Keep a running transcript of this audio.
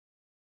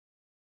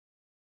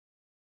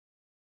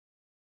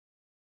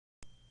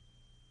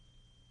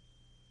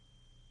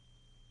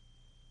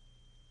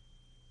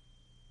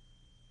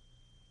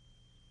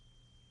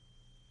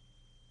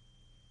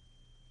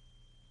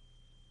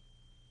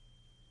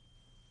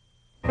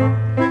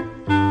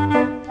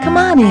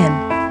in.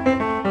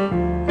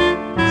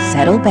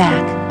 Settle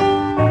back.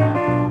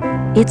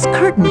 It's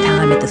curtain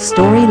time at the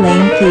Story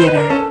Lane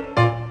Theater.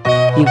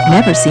 You've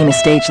never seen a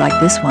stage like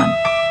this one.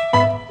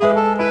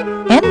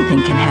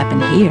 Anything can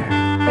happen here.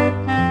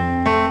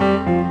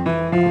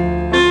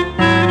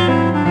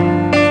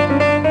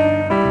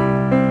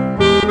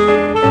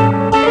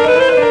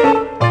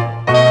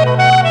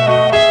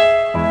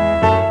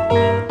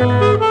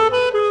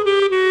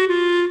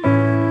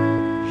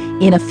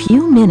 In a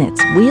few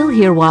minutes, we'll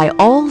hear why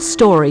all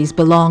stories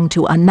belong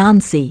to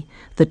Anansi,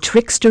 the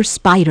trickster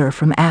spider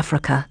from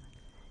Africa.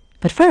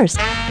 But first,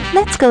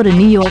 let's go to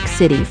New York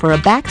City for a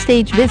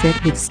backstage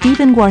visit with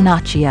Stephen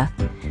Guarnaccia,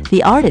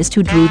 the artist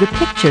who drew the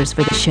pictures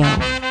for the show.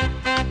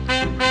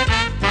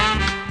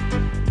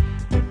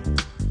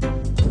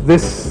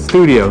 This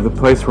studio, the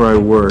place where I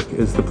work,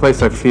 is the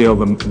place I feel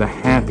the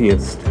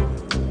happiest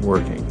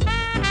working.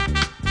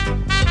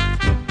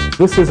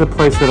 This is a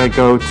place that I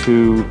go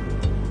to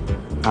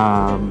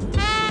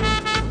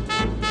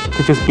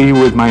just be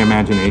with my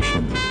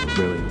imagination,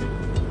 really.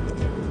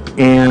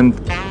 And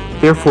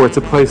therefore, it's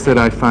a place that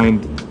I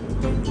find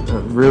a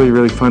really,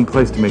 really fun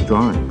place to make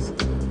drawings.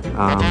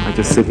 I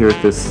just sit here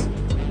at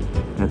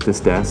this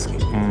desk,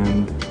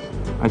 and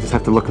I just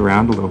have to look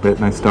around a little bit,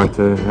 and I start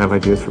to have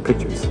ideas for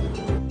pictures.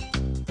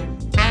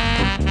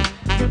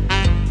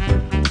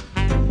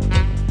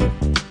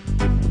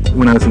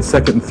 When I was in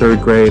 2nd and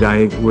 3rd grade,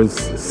 I was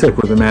sick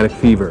with rheumatic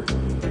fever,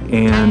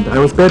 and I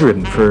was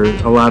bedridden for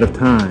a lot of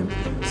time.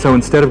 So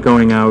instead of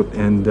going out,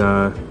 and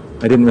I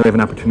didn't really have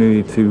an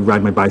opportunity to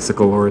ride my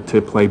bicycle or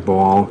to play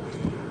ball,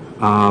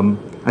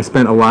 I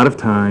spent a lot of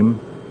time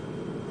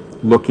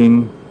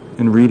looking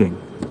and reading,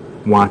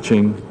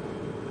 watching,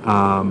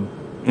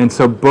 and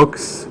so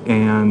books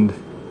and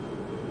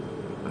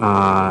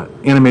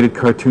animated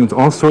cartoons,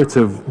 all sorts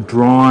of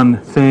drawn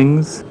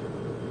things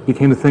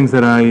became the things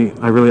that I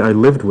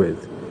lived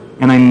with,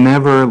 and I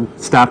never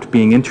stopped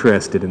being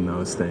interested in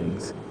those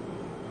things.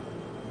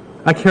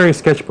 I carry a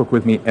sketchbook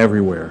with me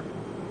everywhere.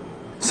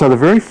 So the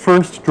very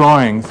first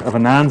drawings of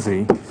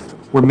Anansi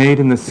were made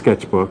in this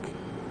sketchbook,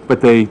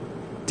 but they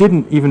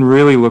didn't even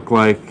really look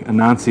like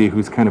Anansi,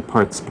 who's kind of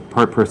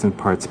part person,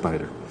 part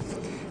spider.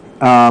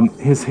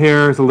 His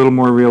hair is a little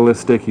more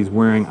realistic. He's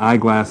wearing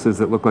eyeglasses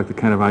that look like the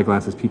kind of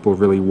eyeglasses people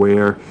really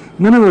wear.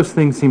 None of those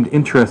things seemed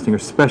interesting or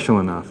special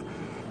enough.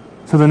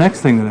 So the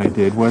next thing that I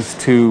did was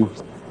to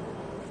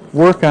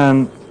work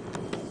on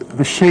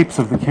the shapes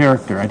of the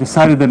character. I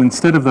decided that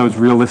instead of those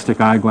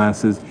realistic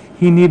eyeglasses,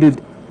 he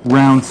needed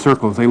round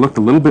circles. They looked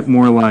a little bit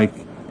more like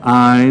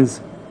eyes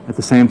at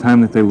the same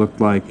time that they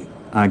looked like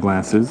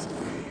eyeglasses.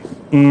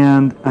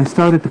 And I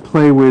started to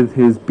play with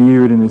his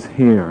beard and his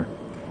hair.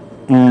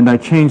 And I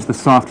changed the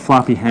soft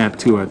floppy hat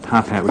to a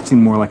top hat, which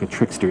seemed more like a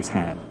trickster's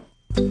hat.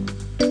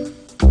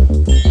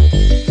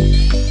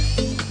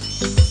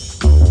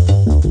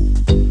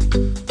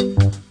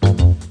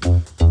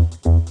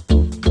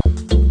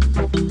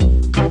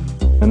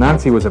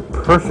 Anansi was a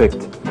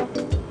perfect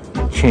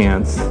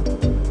chance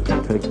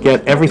to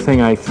get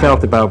everything I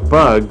felt about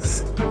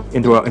bugs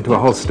into a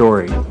whole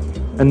story.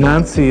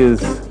 Anansi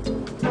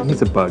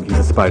he's a bug, he's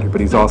a spider,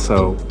 but he's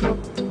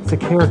a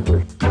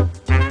character.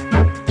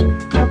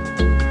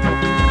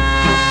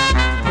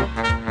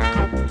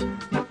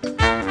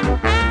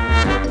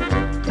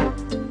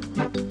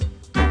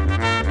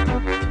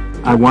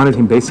 I wanted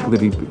him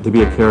basically to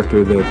be a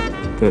character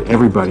that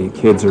everybody,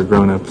 kids or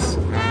grown-ups,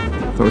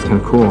 thought was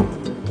kind of cool.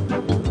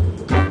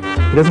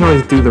 He doesn't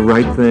always do the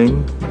right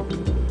thing.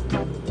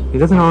 He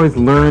doesn't always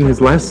learn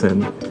his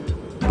lesson,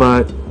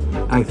 but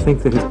I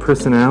think that his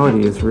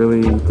personality is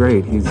really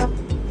great. He's got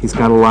he's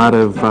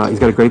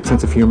got a great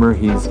sense of humor.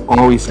 He's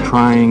always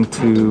trying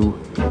to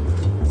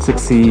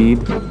succeed,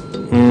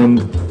 and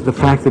the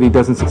fact that he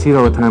doesn't succeed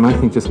all the time, I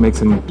think, just makes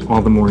him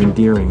all the more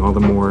endearing, all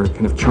the more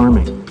kind of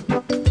charming.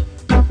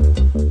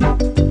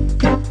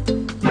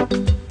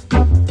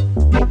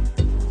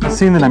 The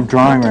scene that I'm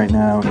drawing right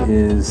now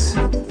is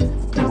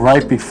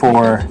right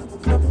before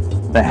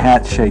the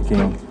hat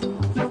shaking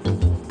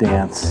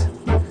dance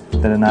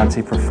that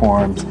Anansi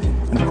performs.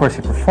 And of course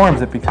he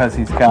performs it because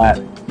he's got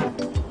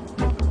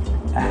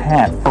a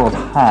hat full of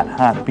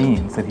hot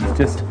beans that he's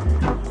just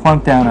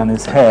plunked down on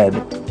his head.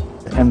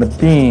 And the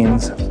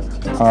beans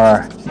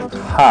are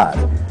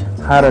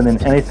hotter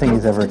than anything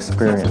he's ever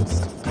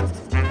experienced.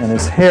 And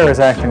his hair is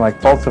acting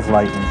like bolts of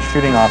lightning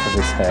shooting off of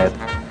his head.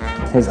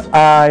 His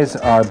eyes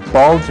are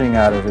bulging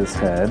out of his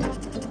head,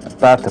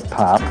 about to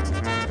pop.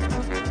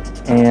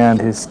 And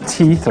his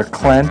teeth are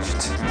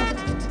clenched,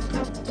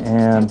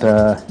 and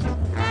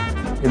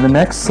in the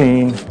next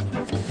scene,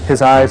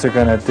 his eyes are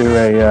going to do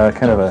a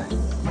kind of a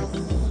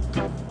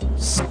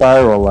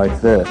spiral like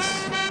this.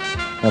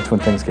 That's when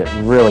things get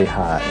really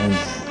hot, and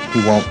he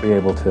won't be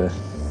able to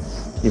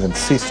even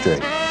see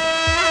straight.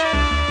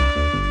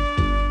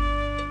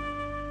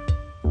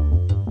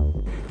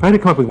 If I had to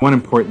come up with one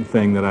important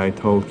thing that I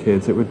told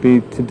kids, it would be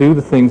to do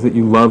the things that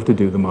you love to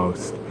do the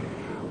most.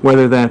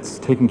 Whether that's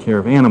taking care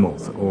of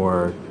animals,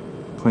 or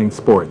playing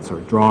sports, or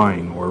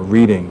drawing, or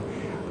reading.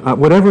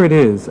 Whatever it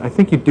is, I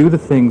think you do the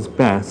things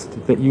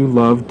best that you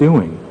love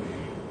doing.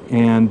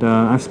 And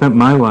I've spent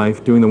my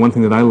life doing the one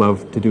thing that I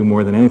love to do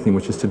more than anything,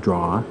 which is to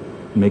draw,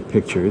 make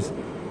pictures.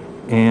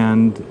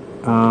 And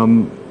I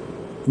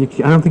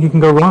don't think you can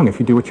go wrong if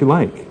you do what you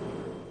like.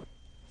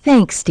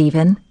 Thanks,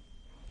 Stephen.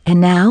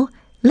 And now,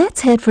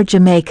 let's head for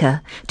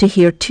Jamaica to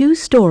hear two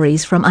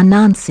stories from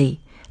Anansi,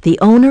 the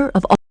owner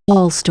of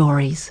all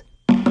stories.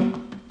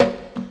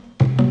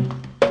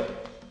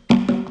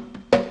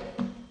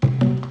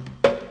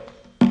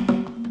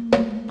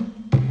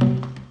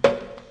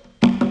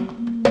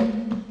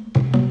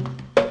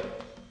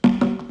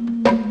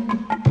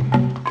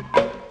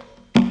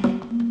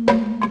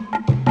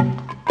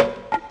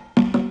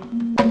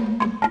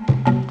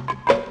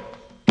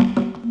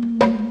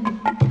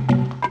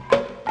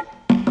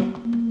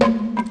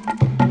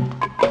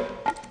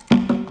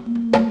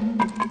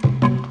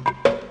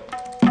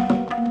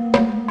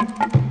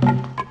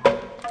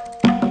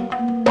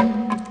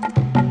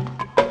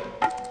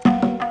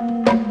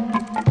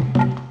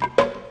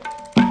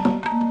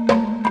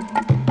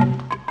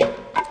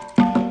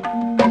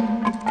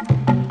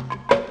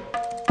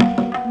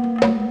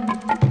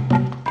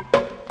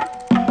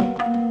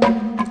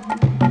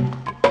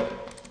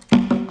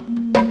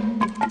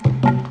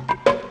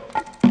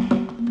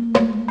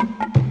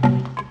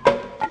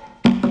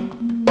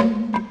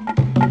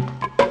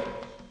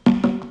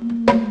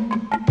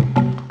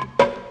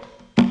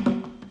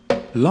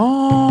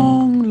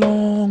 Long,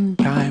 long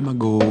time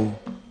ago,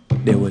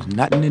 there was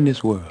nothing in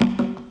this world.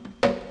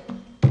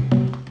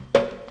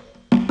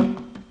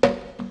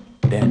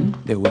 Then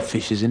there were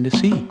fishes in the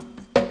sea.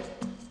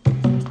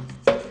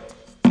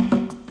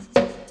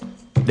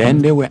 Then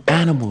there were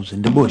animals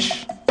in the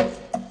bush.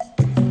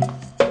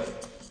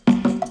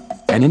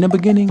 And in the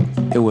beginning,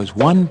 there was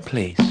one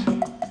place.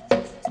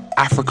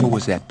 Africa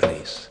was that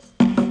place.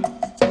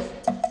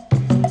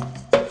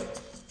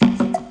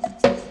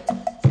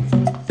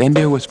 Then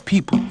there was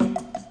people.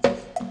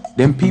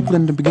 Them people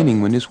in the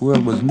beginning, when this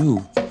world was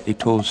new, they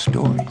told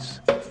stories.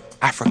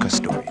 Africa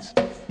stories.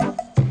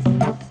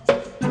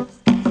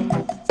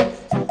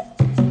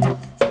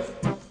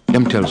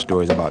 Them tell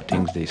stories about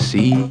things they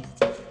see.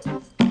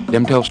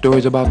 Them tell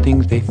stories about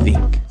things they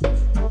think.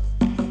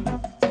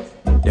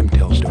 Them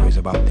tell stories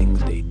about things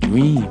they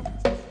dream.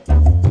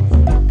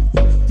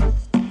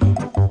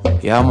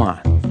 Yeah,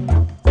 man.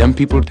 Them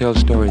people tell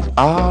stories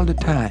all the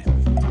time.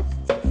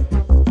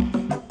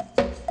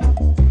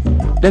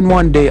 Then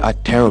one day a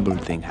terrible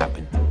thing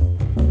happened.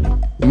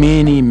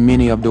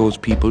 Many of those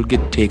people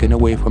get taken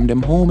away from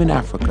them home in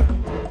Africa.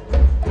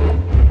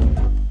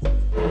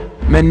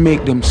 Men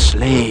make them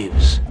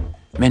slaves.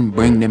 Men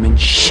bring them in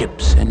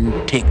ships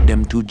and take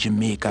them to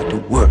Jamaica to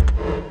work.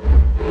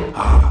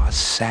 Ah,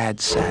 sad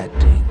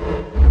thing.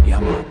 Yeah,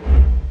 man.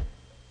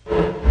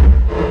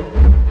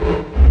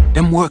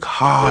 Them work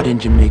hard in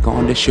Jamaica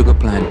on the sugar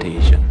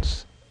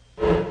plantations.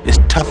 It's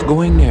tough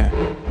going there.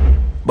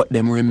 But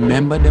them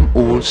remember them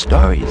old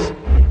stories.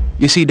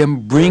 You see,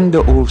 them bring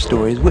the old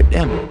stories with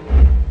them.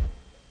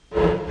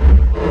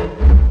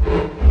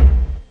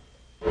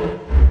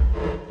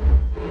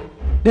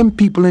 Them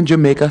people in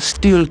Jamaica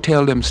still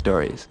tell them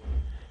stories.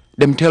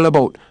 Them tell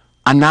about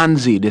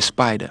Anansi the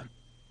spider.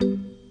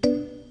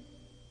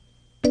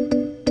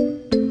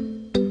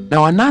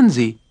 Now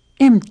Anansi,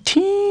 him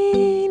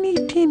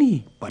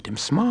teeny, but him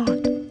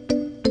smart.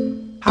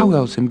 How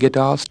else him get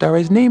all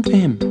stories named for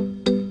him?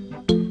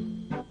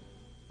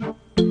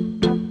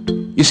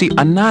 You see,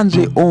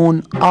 Anansi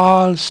own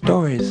all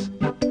stories.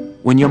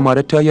 When your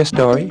mother tell your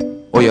story,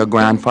 or your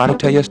grandfather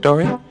tell your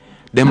story,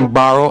 them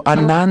borrow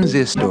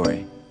Anansi's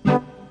story.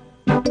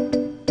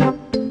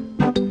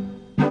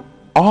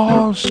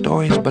 All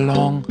stories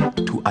belong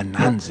to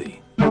Anansi.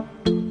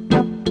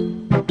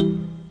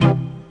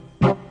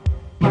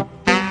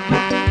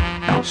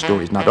 Now,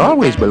 stories not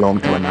always belong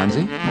to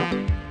Anansi.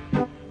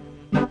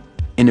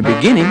 In the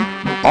beginning,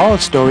 all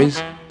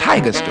stories,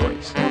 tiger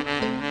stories.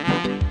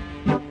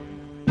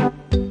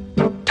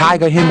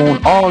 Tiger him own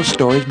all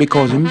stories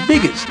because him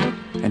biggest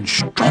and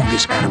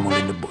strongest animal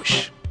in the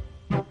bush.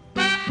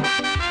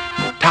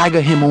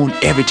 Tiger him own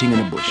everything in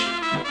the bush.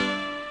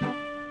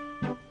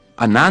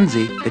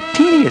 Anansi, the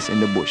teeniest in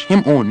the bush,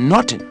 him own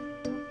nothing.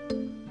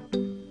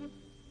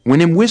 When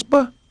him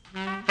whisper,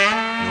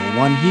 no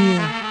one hear.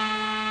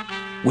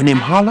 When him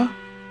holler,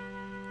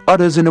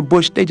 others in the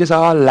bush, they just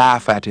all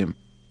laugh at him.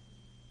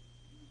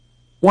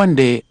 One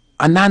day,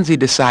 Anansi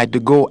decide to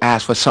go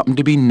ask for something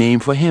to be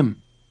named for him.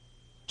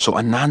 So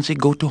Anansi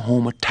go to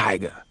home a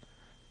tiger.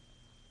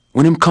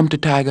 When him come to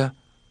tiger,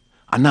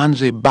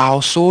 Anansi bow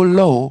so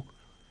low,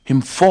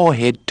 him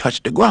forehead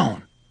touch the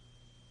ground.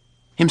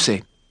 Him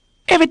say,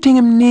 everything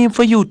him name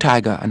for you,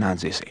 tiger,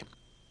 Anansi say.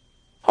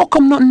 How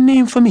come nothing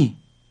name for me?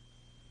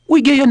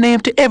 We give your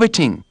name to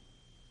everything.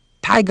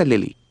 Tiger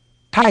lily,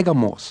 tiger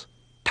moss,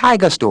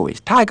 tiger stories,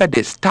 tiger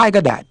this,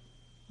 tiger that.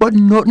 But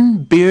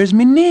nothing bears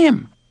me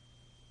name.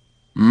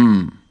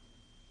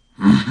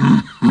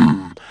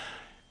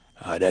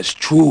 That's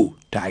true,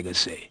 tiger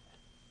say.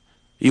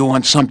 You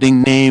want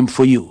something named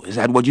for you, is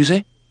that what you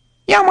say?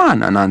 Yeah, man,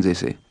 Anansi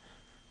say.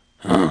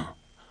 Huh.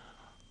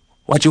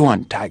 What you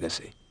want, Tiger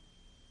say?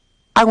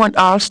 I want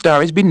all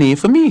stories be named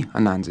for me,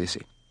 Anansi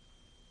say.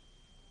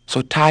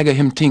 So Tiger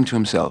him think to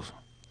himself,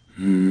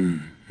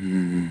 I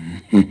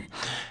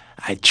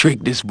trick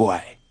this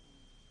boy.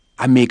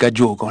 I make a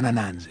joke on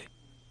Anansi.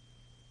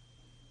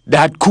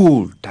 That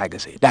cool, Tiger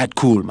say. That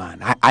cool, man.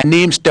 I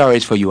name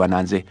stories for you,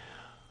 Anansi.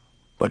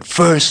 But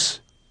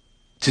first,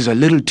 'tis a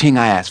little thing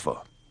I ask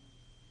for.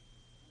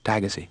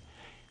 Tiger say,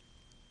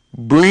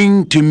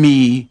 bring to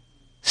me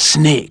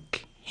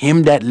Snake,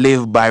 him that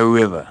live by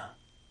river.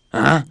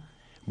 Huh?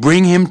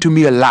 Bring him to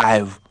me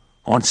alive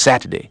on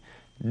Saturday.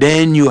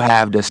 Then you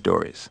have the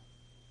stories.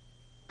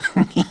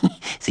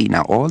 See,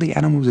 now all the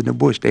animals in the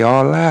bush, they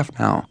all laugh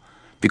now.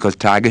 Because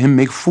Tiger him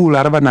make fool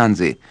out of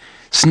Anansi.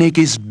 Snake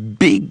is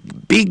big,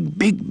 big,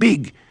 big,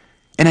 big.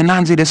 And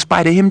Anansi the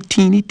spider him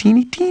teeny,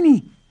 teeny,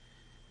 teeny.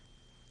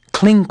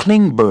 Cling,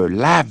 cling bird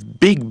laugh,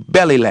 big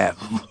belly laugh.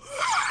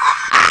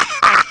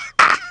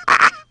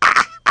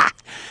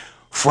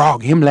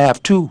 Frog him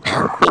laugh too.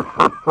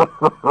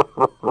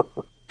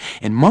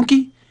 And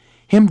monkey,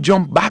 him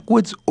jump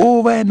backwards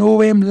over and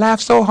over, him laugh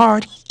so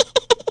hard.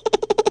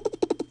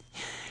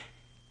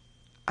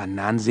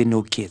 Anansi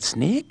no kid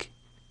Snake,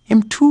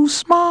 him too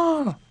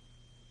small.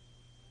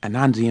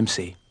 Anansi him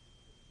say,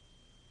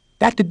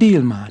 that the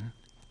deal, man.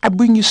 I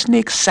bring you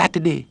Snake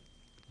Saturday.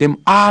 Them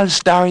all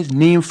stories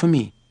named for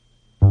me.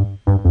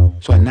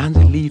 So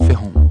Anansi leave for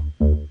home.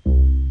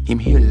 Him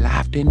hear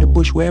laughter in the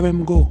bush wherever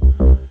him go.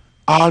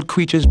 All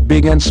creatures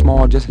big and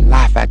small just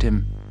laugh at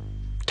him.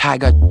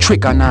 Tiger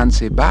trick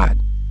Anansi bad.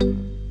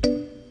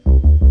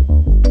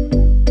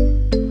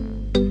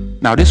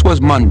 Now this was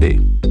Monday.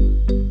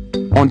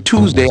 On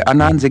Tuesday,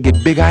 Anansi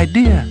get big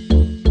idea.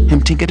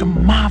 Him think it a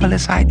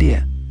marvelous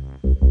idea.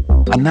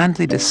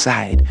 Anansi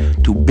decide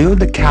to build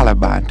the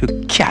calabash to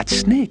catch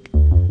Snake.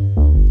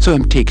 So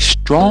him take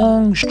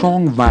strong,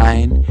 strong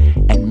vine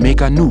and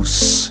make a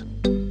noose.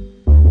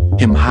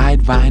 Him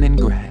hide vine in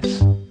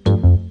grass.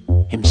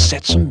 Him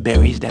set some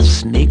berries that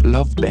Snake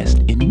love best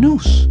in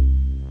noose.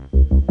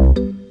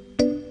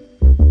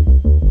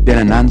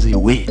 Then Anansi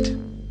wait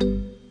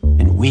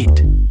and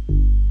wait.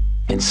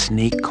 And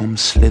Snake come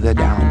slither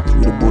down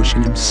through the bush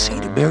and him see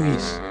the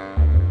berries.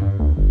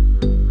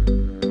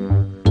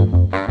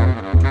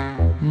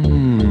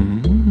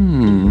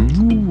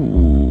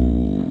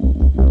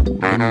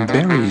 Them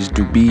berries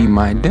to be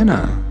my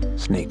dinner,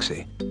 Snake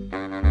say.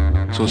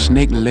 So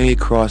Snake lay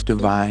across the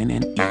vine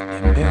and eat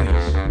them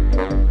berries.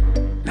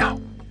 Now,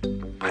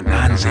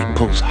 Anansi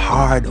pulls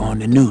hard on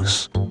the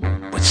noose,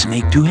 but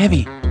Snake too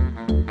heavy.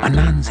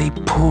 Anansi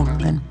pull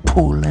and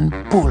pull and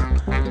pull,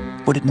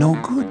 but it no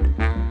good.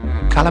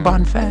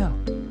 Calabash fell.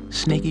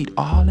 Snake eat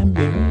all them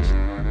berries,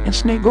 and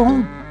Snake go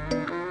home.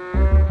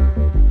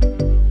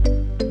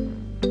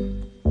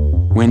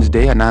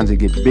 Wednesday, Anansi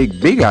get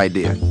big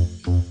idea.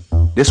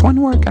 This one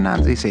work,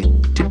 Anansi say.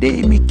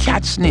 Today me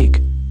catch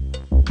Snake.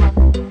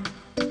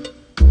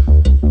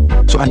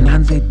 So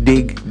Anansi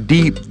dig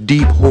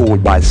deep hole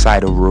by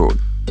side of road.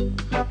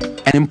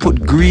 And him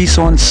put grease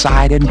on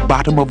side and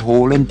bottom of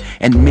hole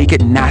and make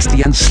it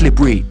nasty and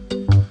slippery.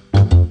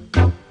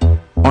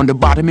 On the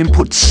bottom him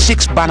put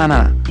 6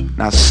 banana.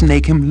 Now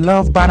Snake him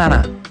love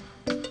banana.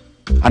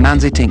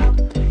 Anansi think,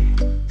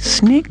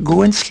 Snake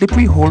go in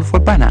slippery hole for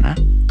banana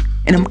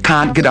and him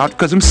can't get out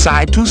cause him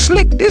side too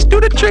slick. This do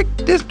the trick.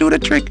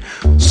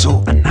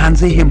 So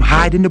Anansi him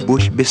hide in the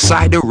bush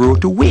beside the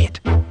road to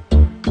wait.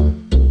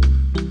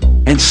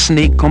 And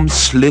Snake comes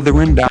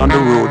slithering down the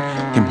road,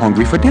 him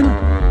hungry for dinner.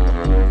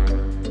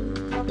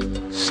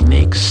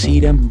 Snake see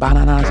them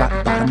bananas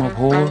at bottom of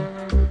hole.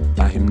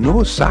 Now him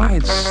no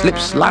side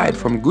slide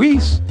from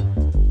grease.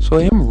 So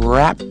him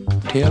wrap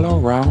tail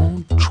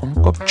around trunk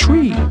of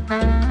tree.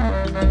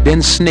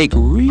 Then Snake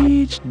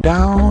reach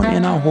down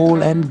in a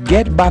hole and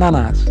get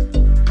bananas.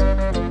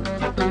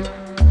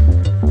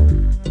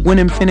 When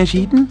him finish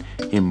eating,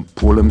 him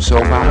pull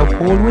himself out of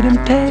hole with him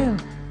tail.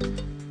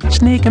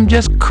 Snake him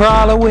just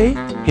crawl away,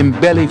 him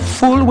belly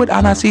full with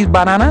Anansi's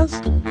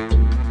bananas.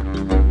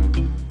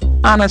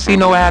 Anansi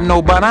no have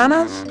no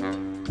bananas.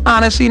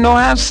 Anansi no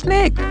have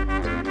Snake.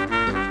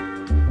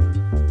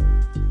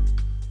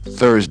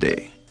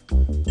 Thursday,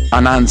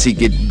 Anansi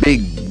get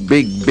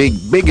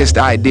biggest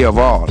idea of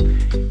all.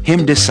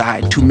 Him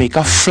decide to make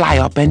a fly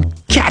up and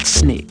catch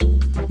Snake.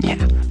 Yeah,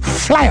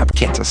 fly up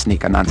catch a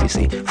snake, Anansi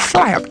say.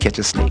 Fly up catch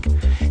a snake.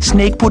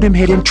 Snake put him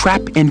head in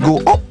trap and go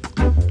up,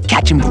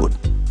 catch him good.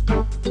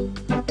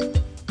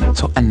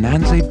 So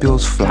Anansi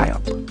builds fly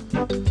up.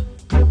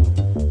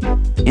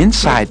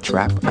 Inside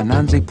trap,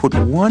 Anansi put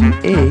 1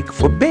 egg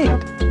for bait.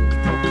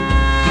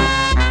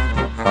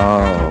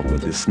 Oh,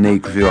 but the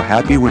snake feel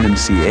happy when him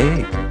see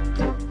egg.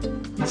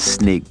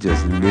 Snake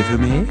just lift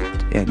him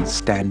head and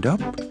stand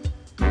up.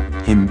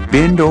 Him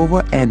bend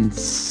over and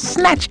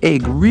snatch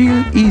egg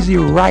real easy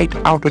right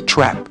out of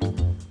trap.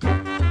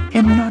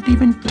 Him not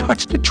even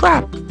touch the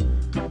trap.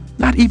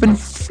 Not even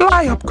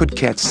fly up could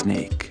catch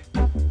Snake.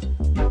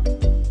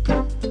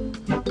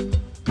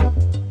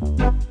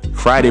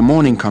 Friday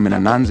morning coming,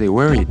 Anansi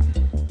worried.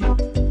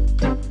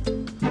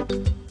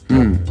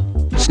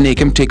 Snake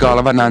him take all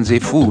of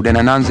Anansi food, and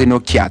Anansi no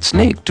cat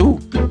snake too.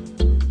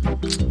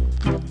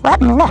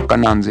 Rotten luck,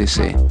 Anansi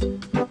say.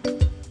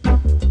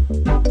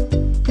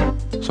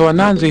 So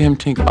Anansi him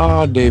think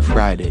all day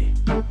Friday.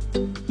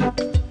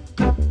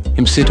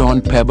 Him sit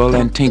on pebble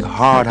and think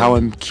hard how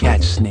him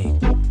catch snake.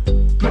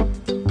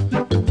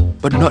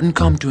 But nothing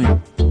come to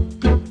him.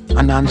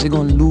 Anansi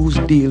gonna lose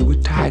deal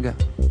with Tiger.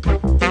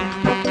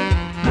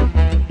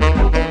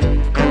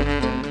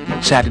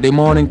 Saturday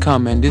morning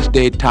come, and this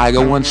day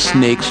Tiger wants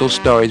snake, so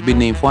stories be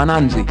named for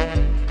Anansi.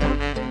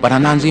 But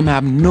Anansi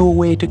have no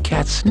way to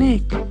catch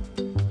snake.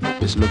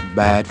 This look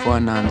bad for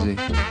Anansi.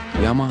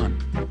 Yeah, man.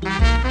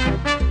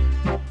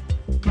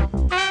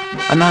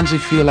 Anansi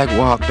feel like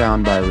walk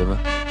down by river.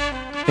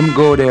 Him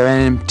go there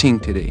and him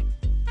think today.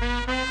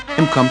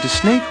 Him come to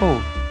snake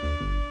hole.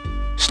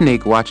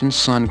 Snake watching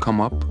sun come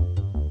up.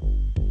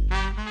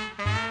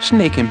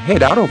 Snake him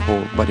head out of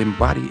hole, but him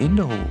body in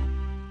the hole.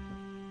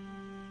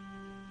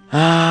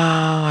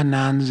 Ah,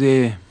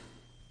 Anansi,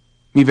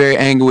 me very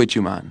angry with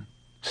you, man,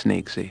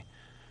 Snake say.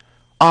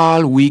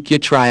 All week you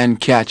try and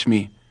catch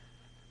me.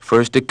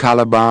 First the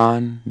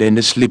Caliban, then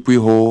the slippery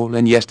hole,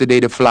 and yesterday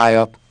the fly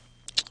up.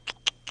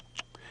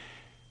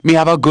 Me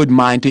have a good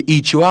mind to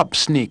eat you up,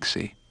 Snake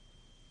say.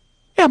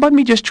 Yeah, but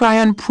me just try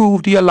and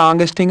prove to you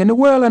longest thing in the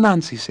world,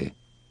 Anansi say.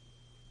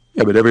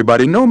 Yeah, but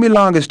everybody know me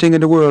longest thing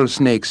in the world,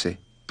 Snake say.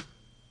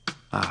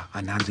 Ah,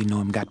 Anansi know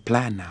him got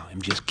plan now.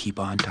 Him just keep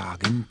on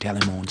talking, tell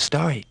him own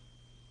story.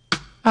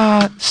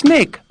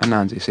 Snake,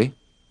 Anansi say.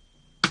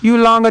 You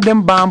longer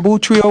than bamboo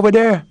tree over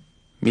there?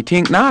 Me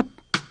think not.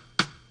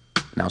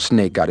 Now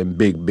Snake got him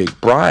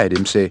big pride.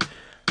 Him say,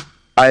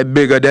 I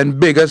bigger than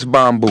biggest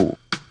bamboo.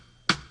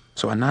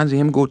 So Anansi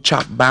him go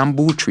chop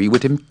bamboo tree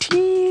with him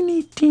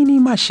teeny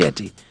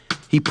machete.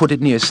 He put it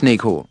near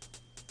snake hole.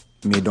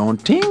 Me don't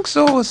think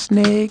so,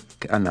 Snake,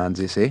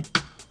 Anansi say.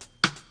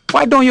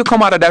 Why don't you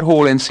come out of that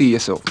hole and see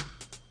yourself?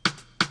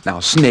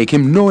 Now Snake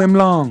him know him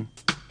long.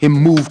 Him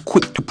move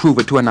quick to prove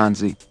it to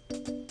Anansi.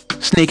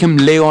 Snake him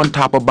lay on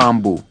top of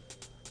bamboo.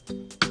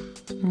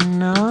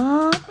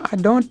 No, I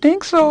don't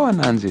think so,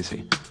 Anansi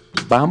say.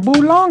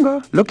 Bamboo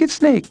longer. Look at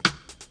Snake.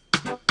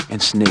 And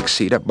Snake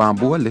see that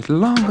bamboo a little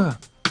longer.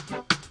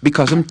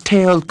 Because him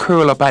tail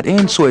curl up at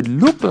end so it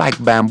look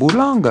like bamboo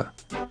longer.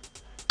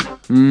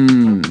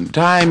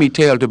 Tie me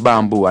tail to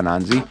bamboo,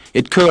 Anansi.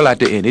 It curl at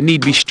the end. It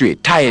need be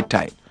straight. Tie it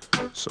tight.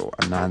 So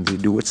Anansi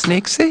do what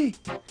Snake say.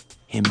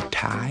 Him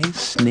tie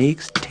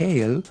Snake's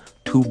tail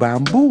to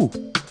bamboo.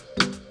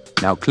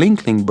 Now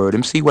Cling bird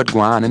him see what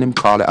go on and him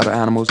call the other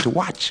animals to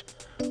watch.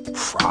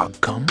 Frog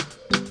come,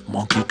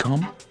 monkey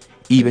come,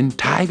 even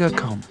tiger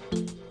come.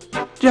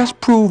 Just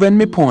proving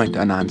me point,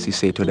 Anansi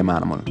say to them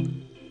animal.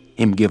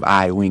 Him give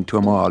eye wink to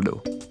 'em all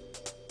though.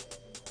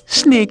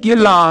 Snake you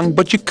long,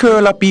 but you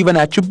curl up even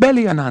at your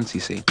belly,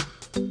 Anansi say.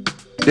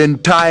 Then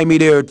tie me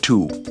there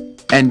too,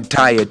 and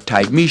tie it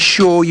tight. Me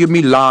show you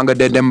me longer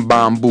than them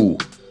bamboo.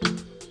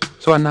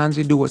 So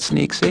Anansi do what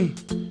Snake say.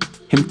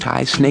 Him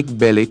tie Snake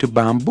belly to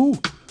bamboo.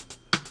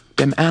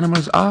 Them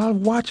animals all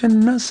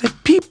watching us say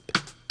peep.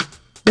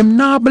 Them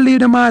not believe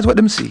them eyes what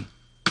them see.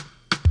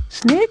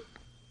 Snake,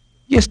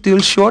 you still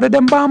shorter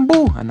than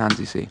bamboo,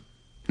 Anansi say.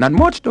 Not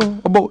much though,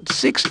 about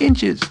 6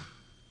 inches.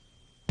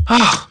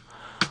 Ah,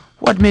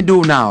 what me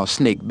do now,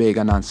 Snake beg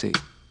Anansi.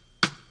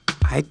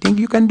 I think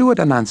you can do it,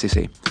 Anansi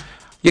say.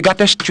 You got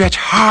to stretch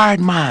hard,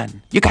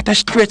 man. You got to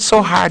stretch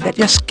so hard that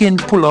your skin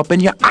pull up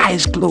and your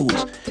eyes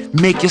close.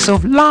 Make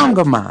yourself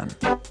longer, man.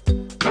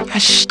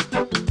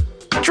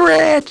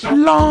 Stretch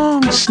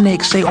long,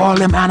 Snake say. All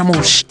them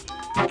animals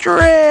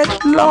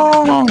stretch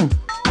long.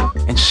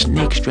 And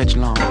Snake stretch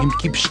long. Him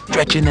keep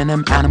stretching and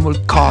them animals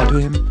call to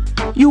him.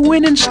 You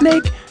winning,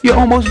 Snake. You're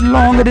almost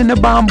longer than the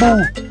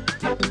bamboo.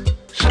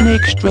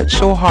 Snake stretch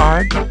so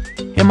hard,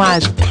 him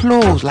eyes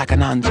close like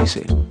Anansi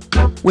say.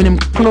 When him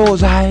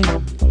close eyes,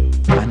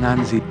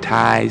 Anansi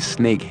ties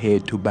Snake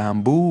head to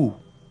bamboo.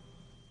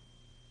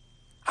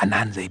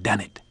 Anansi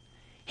done it.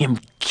 Him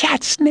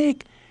catch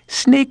Snake.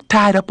 Snake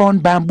tied up on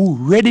bamboo,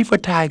 ready for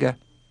Tiger.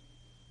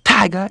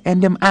 Tiger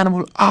and them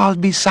animal all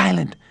be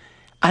silent.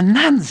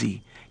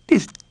 Anansi,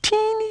 this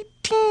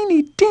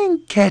teeny thing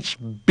catch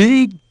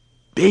big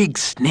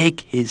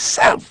Snake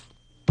himself.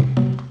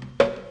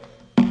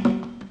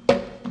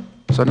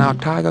 So now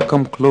Tiger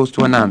come close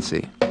to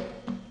Anansi.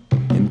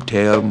 Him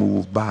tail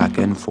move back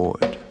and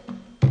forth.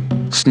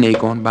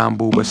 Snake on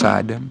bamboo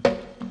beside them.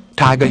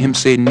 Tiger him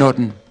say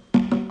nothing.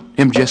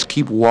 Him just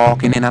keep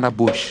walking in a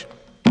bush.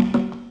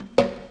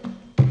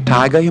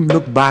 Tiger him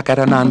look back at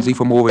Anansi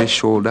from over his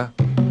shoulder.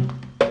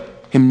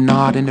 Him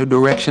nod in the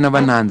direction of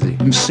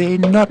Anansi. Him say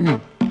nothing.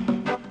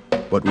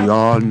 But we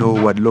all know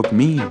what look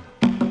mean.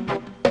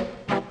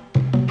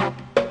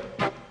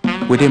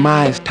 With him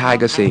eyes,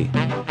 Tiger say,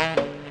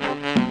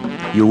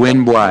 you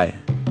win, boy.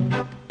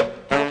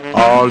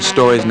 All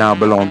stories now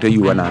belong to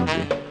you,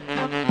 Anansi.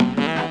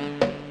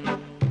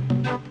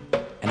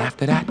 And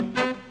after that,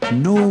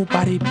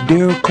 nobody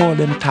dare call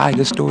them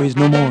Tiger stories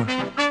no more.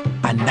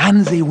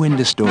 Anansi win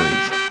the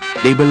stories.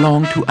 They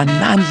belong to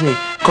Anansi,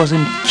 cause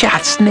him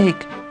catch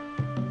Snake.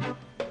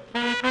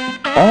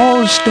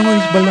 All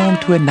stories belong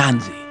to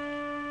Anansi.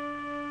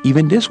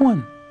 Even this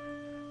one.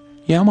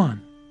 Yeah, man.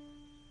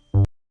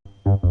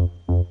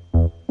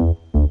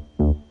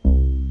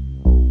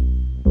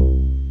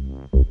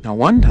 Now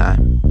one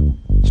time,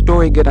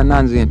 story get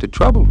Anansi into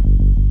trouble.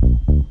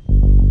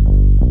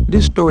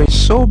 This story is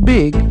so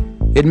big,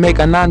 it make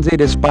Anansi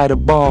the spider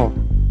ball.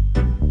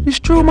 It's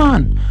true,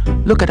 man.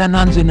 Look at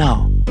Anansi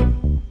now.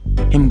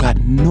 Him got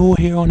no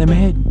hair on him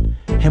head.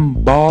 Him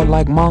bald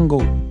like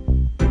Mongo.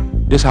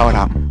 This how it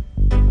happened.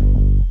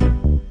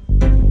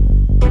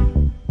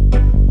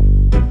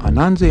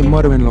 Anansi's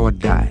mother-in-law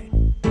died.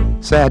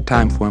 Sad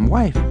time for him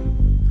wife.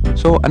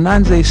 So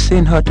Anansi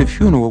sent her to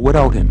funeral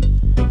without him.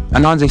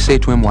 Anansi say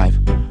to him wife,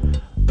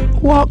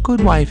 "What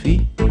good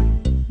wifey?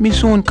 Me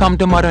soon come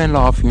to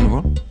mother-in-law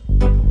funeral."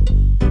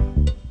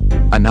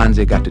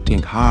 Anansi got to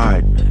think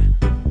hard, man.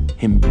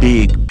 Him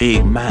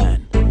big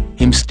man.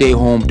 Him stay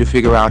home to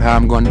figure out how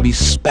I'm going to be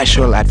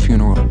special at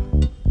funeral.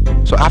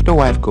 So after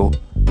wife go,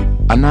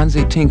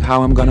 Anansi think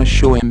how I'm going to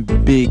show him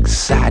big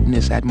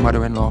sadness at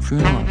mother-in-law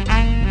funeral.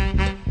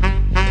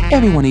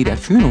 Everyone eat at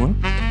funeral.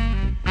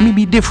 Me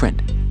be different.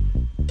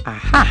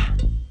 Aha!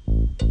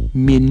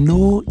 Me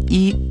no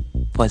eat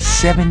for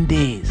 7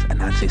 days,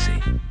 Anansi say.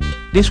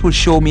 This will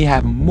show me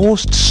have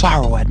most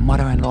sorrow at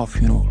mother-in-law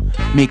funeral.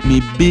 Make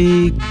me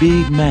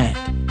big man.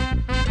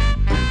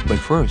 But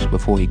first,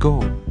 before he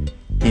go,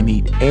 him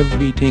eat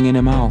everything in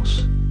him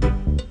house.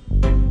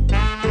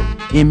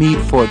 Him eat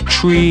for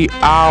 3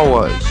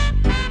 hours.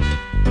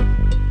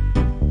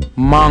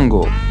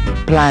 Mango,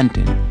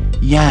 plantain,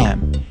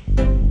 yam,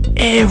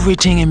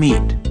 everything him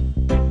eat.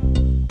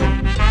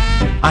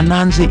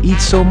 Anansi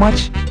eat so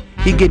much,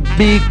 he get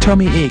big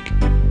tummy ache.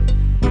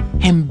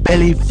 Him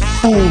belly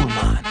full,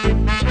 man.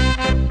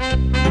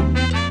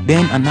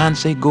 Then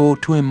Anansi go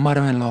to him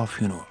mother-in-law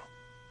funeral.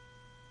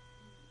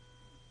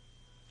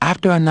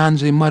 After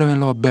Anansi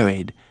mother-in-law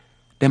buried,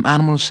 them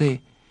animals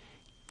say,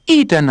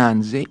 "Eat,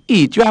 Anansi,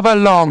 eat. You have a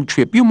long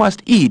trip. You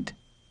must eat."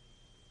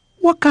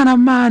 What kind of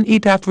man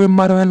eat after his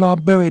mother-in-law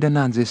buried,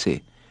 Anansi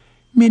say?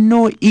 "Me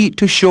no eat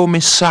to show me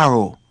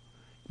sorrow.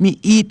 Me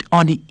eat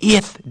on the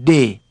 8th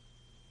day."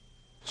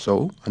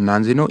 So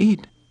Anansi no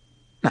eat.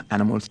 Now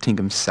animals think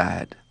him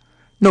sad.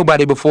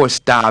 Nobody before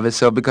starve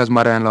himself because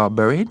mother-in-law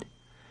buried.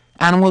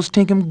 Animals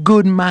think him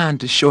good man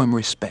to show him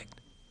respect.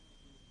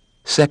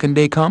 Second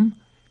day come,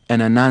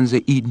 and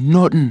Anansi eat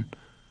nothing.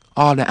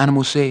 All the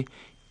animals say,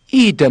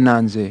 "Eat,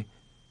 Anansi.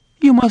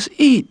 You must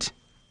eat."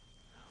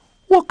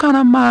 What kind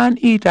of man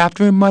eat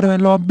after his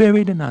mother-in-law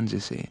buried,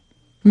 Anansi say?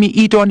 "Me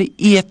eat on the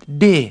 8th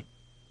day."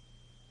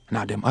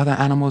 Now them other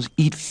animals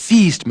eat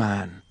feast,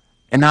 man.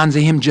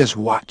 Anansi him just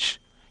watch.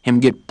 Him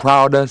get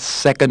prouder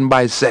second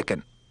by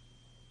second.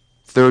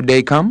 Third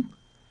day come,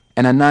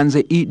 and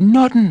Anansi eat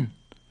nothing.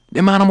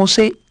 Them animals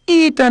say,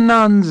 "Eat,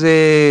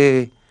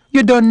 Anansi.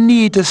 You don't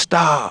need to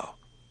starve."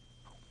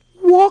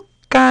 What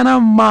kind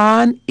of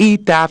man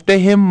eat after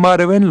him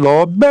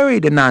mother-in-law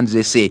buried,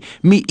 Anansi say?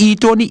 "Me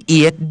eat on the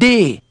 8th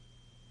day."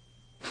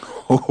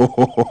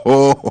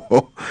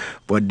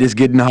 But this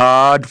getting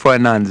hard for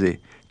Anansi.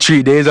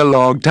 3 days a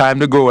long time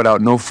to go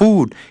without no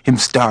food. Him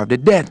starve to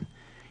death.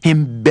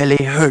 Him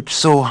belly hurt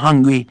so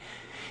hungry.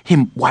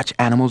 Him watch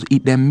animals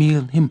eat their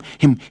meal.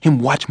 Him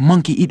watch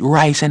monkey eat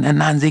rice, and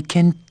Anansi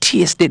can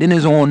taste it in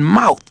his own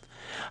mouth.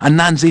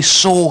 Anansi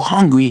so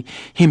hungry,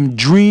 him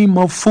dream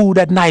of food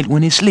at night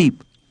when he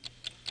sleep.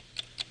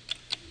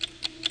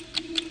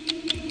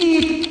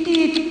 Eat.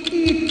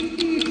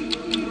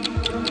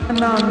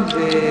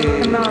 Anansi.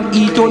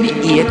 Eat on the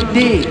 8th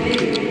day.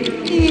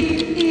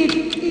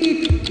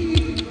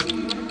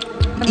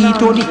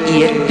 Eat on the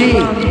 8th day.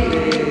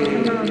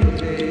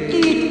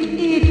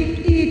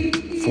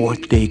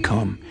 4th day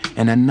come,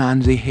 and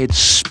Anansi head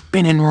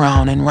spinning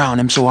round and round.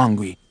 Him so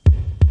hungry.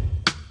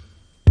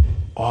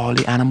 All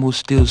the animals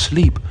still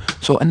sleep,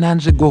 so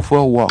Anansi go for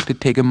a walk to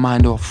take his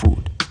mind off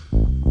food.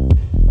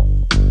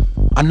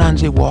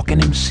 Anansi walk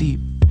and him see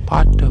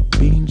pot of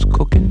beans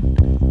cooking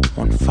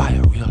on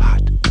fire real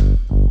hot.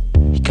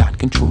 He can't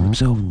control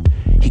himself.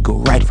 He go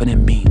right for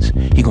them beans.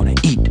 He gonna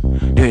eat.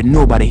 There ain't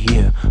nobody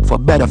here. For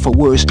better, for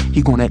worse,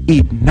 he gonna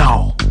eat now.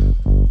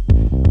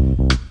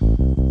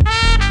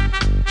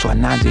 So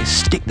Anansi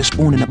stick the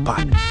spoon in the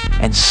pot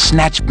and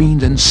snatch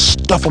beans and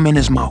stuff them in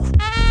his mouth.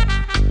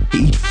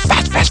 He eat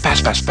fast.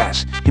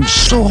 Him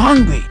so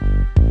hungry.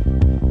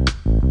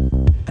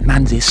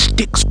 Anansi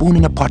stick spoon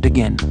in the pot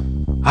again.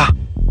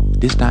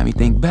 This time he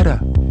think better.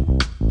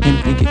 Him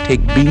think he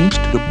take beans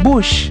to the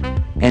bush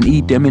and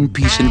eat them in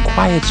peace and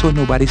quiet so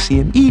nobody see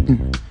him eating.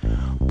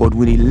 But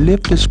when he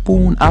lift the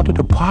spoon out of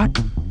the pot,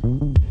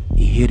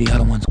 he hear the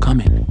other ones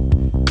coming.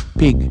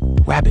 Pig,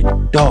 rabbit,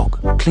 dog,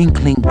 cling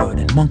bird,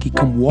 and monkey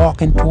come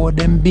walking toward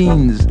them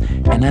beans.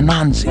 And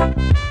Anansi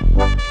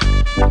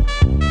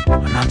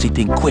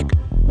think quick.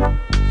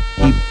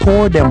 He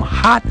pour them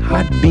hot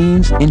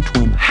beans into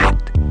him hat.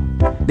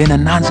 Then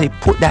Anansi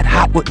put that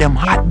hat with them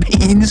hot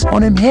beans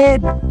on him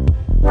head.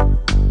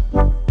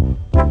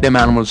 Them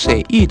animals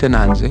say, "Eat,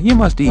 Anansi, you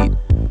must eat."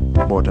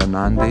 But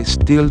Anansi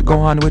still go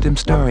on with him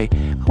story.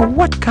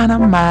 What kind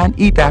of man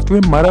eat after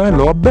his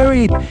mother-in-law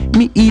buried?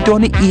 Me eat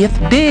on the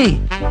 8th day.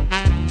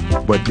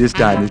 But this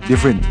time it's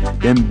different.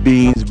 Them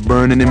beans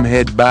burning him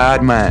head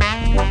bad, man.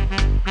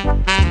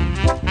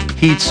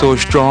 Heat so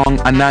strong,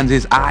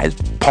 Anansi's eyes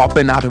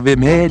popping out of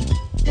him head.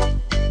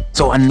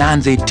 So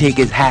Anansi take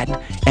his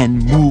hat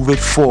and move it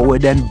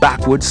forward and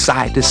backward,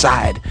 side to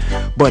side.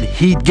 But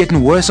heat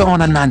getting worse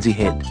on Anansi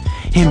head.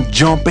 Him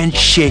jump and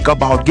shake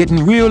about,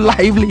 getting real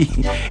lively.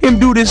 Him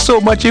do this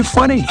so much it's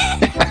funny.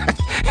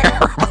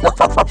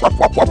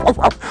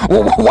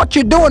 What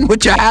you doing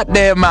with your hat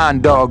there,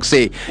 man? Dog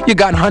say. You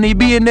got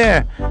honeybee in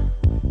there.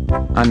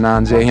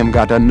 Anansi him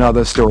got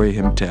another story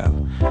him tell.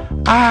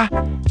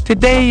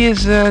 Today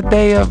is a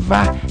day of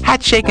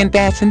hat shaking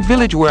dance in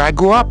village where I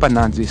grew up,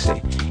 Anansi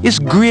say. It's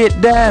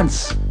great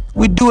dance.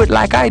 We do it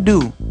like I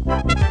do.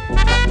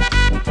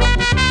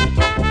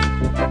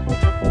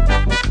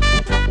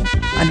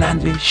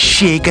 Anansi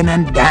shaking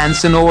and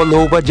dancing all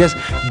over, just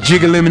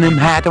jiggling him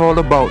hat all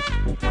about.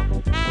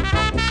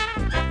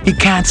 He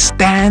can't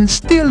stand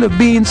still, the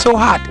being so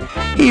hot.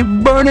 He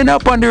burning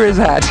up under his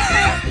hat.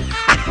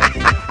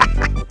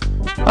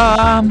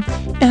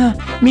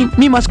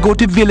 Me must go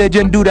to village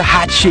and do the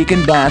hat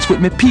shaking dance with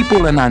me people,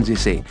 Anansi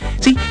say.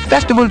 See,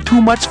 festival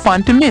too much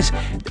fun to miss.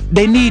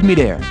 They need me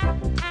there.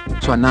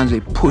 So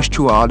Anansi pushed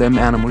through all them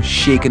animals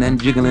shaking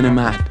and jiggling him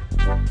hat.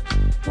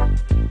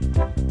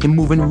 He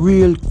moving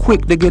real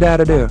quick to get out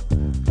of there.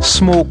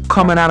 Smoke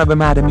coming out of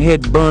him at him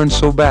head burned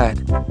so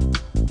bad.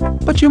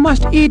 But you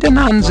must eat,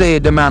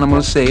 Anansi, them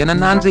animals say, and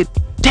Anansi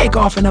take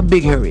off in a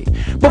big hurry.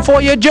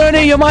 Before your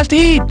journey you must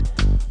eat.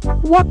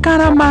 What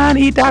kind of man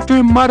eat after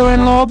his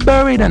mother-in-law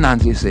buried,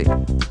 Anansi say.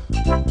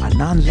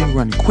 Anansi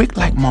run quick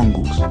like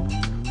mongoose.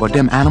 But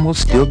them animals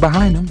still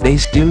behind him. They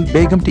still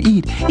beg him to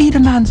eat. Eat,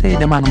 Anansi,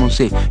 them animals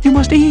say. You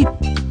must eat.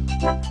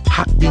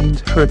 Hot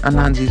beans hurt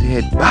Anansi's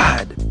head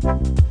bad.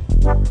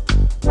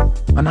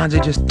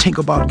 Anansi just think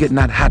about getting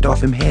that hat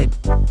off him head.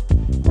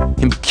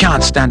 Him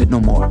can't stand it no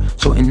more.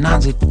 So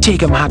Anansi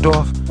take him hat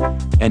off,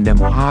 and them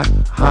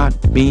hot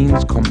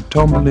beans come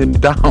tumbling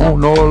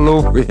down all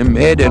over him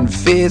head and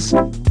face.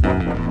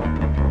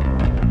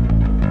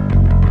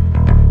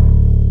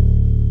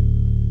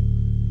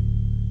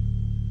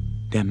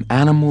 Them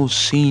animals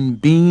seen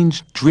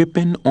beans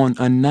dripping on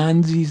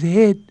Anansi's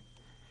head.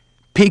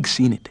 Pig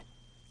seen it.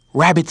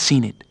 Rabbit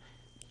seen it.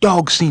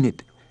 Dog seen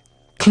it.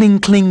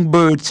 Cling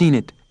bird seen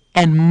it.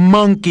 And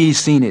monkey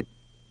seen it.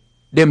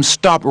 Them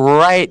stop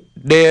right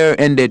there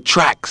in their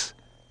tracks.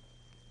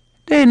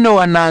 They know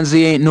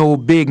Anansi ain't no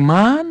big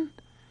man.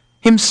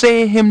 Him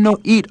say him no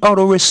eat out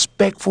of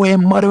respect for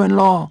him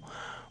mother-in-law.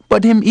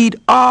 But him eat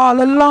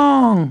all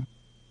along.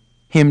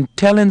 Him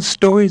telling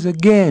stories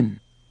again.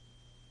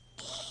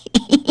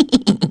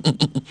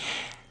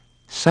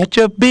 Such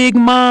a big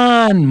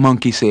man,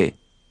 monkey say.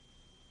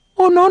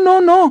 Oh,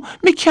 no,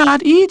 me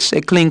can't eat,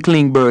 say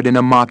Cling bird in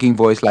a mocking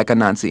voice like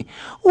Anansi.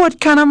 What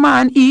kind of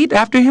man eat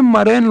after him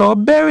mother-in-law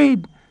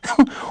buried?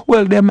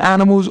 Well, them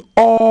animals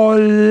all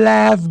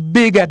laugh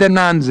big at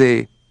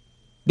Anansi.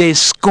 They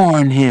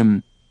scorn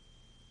him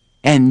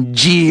and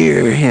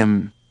jeer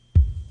him.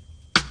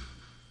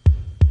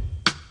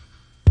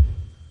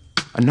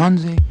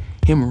 Anansi,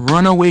 him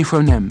run away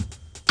from them.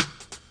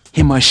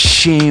 Him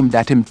ashamed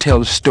that him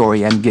tell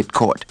story and get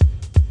caught.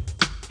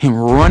 Him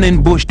run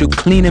in bush to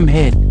clean him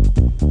head.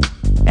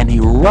 And he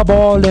rub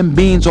all them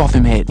beans off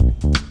him head.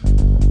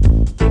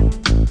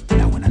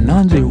 Now when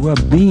Anansi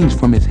rub beans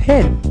from his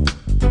head,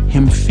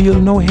 him feel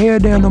no hair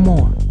there no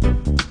more.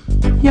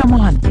 Yeah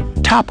man,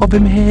 top of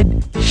him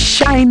head,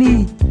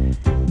 shiny.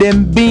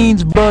 Them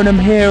beans burn him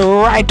hair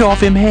right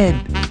off him head.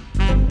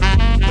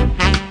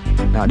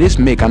 Now this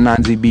make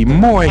Anansi be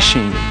more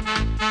ashamed.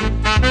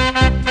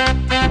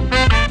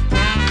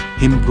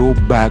 Him go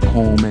back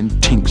home and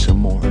think some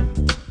more.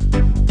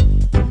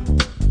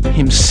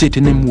 Him sit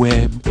in him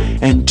web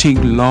and think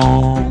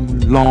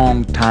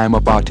long time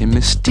about him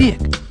mistake.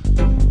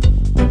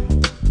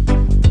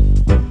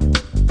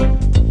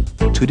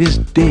 To this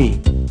day,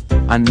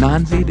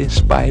 Anansi the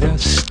spider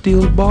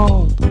still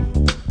bald.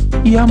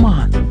 Yeah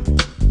man,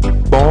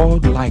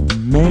 bald like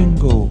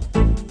mango.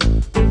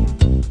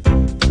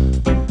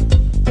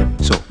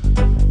 So,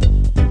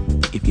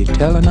 if you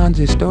tell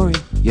Anansi's story,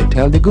 you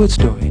tell the good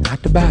story,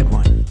 not the bad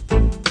one.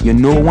 You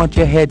don't want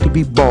your head to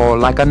be bald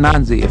like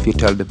Anansi if you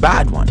tell the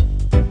bad one.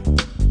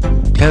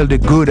 Tell the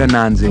good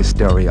Anansi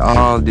story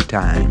all the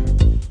time.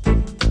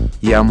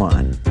 Yeah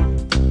man.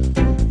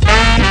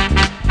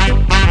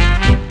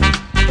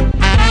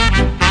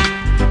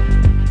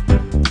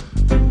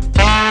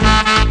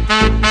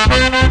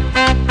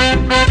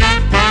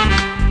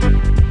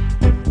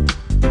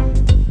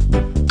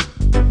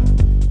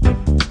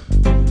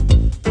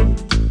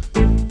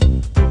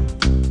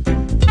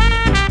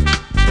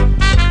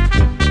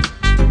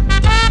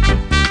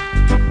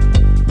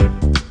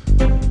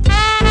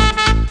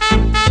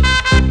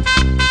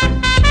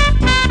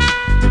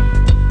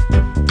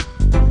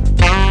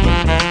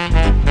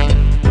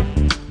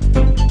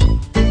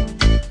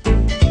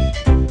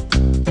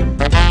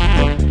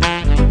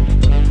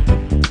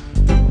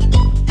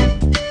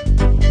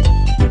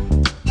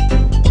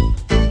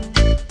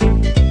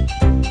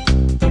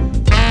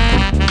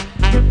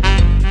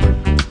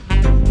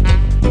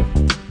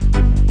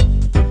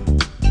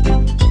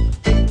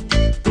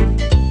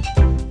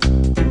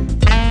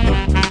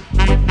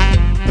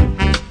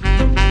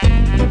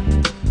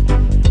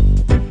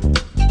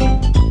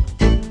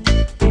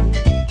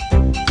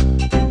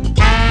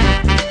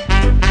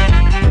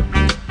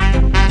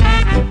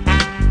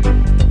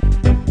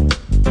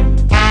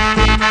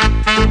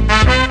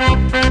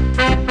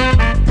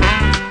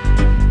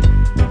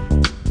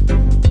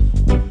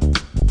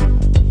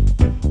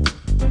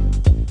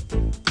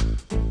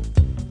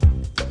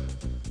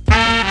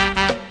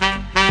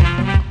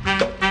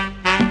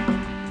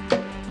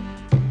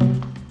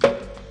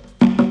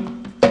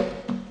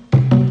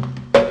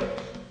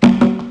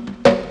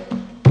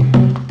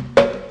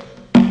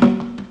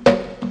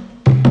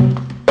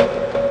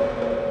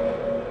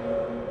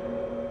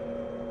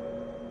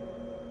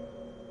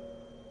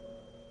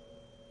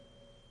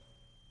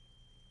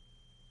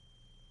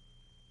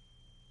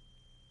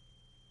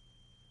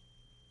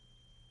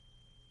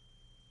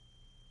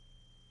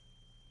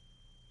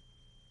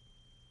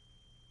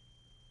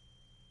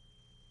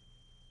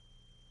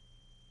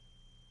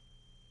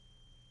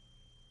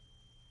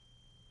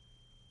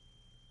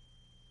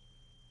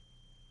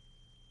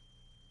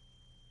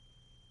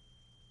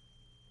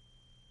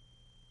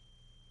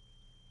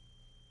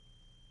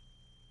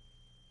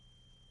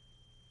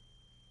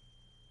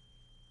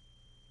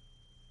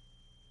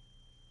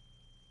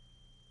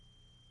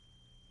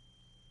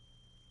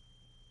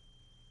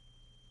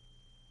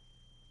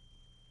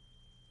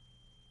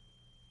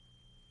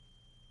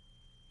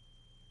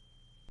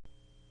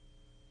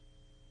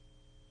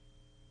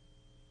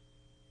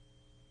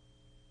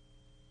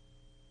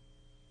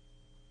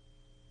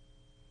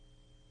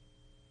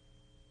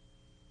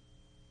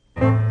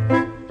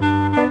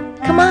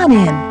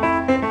 on in.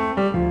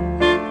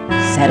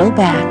 Settle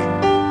back.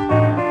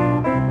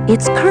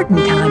 It's curtain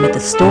time at the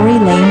Story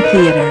Lane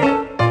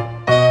Theater.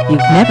 You've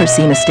never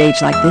seen a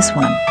stage like this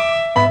one.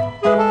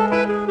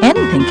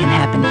 Anything can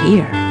happen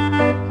here.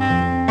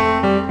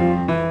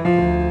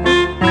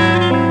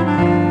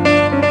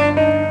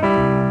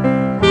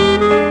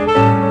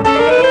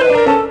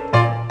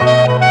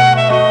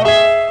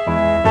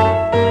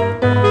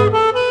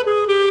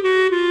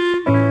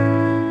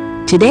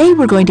 Today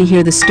we're going to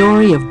hear the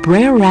story of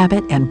Brer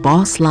Rabbit and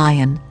Boss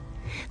Lion.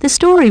 The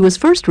story was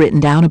first written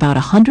down about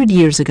 100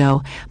 years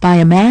ago by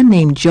a man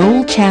named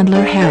Joel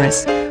Chandler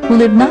Harris, who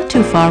lived not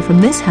too far from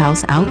this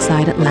house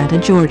outside Atlanta,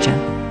 Georgia.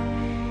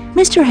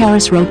 Mr.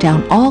 Harris wrote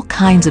down all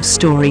kinds of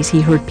stories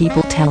he heard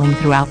people telling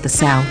throughout the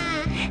South,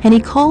 and he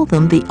called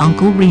them the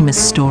Uncle Remus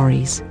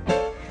stories.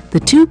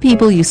 The two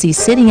people you see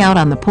sitting out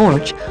on the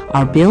porch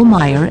are Bill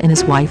Meyer and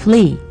his wife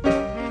Lee.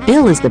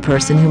 Bill is the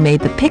person who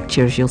made the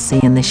pictures you'll see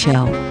in the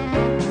show.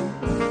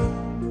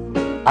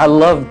 I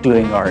love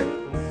doing art.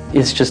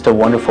 It's just a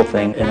wonderful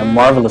thing and a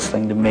marvelous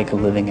thing to make a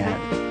living at.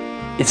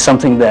 It's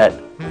something that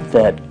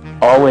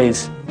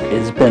always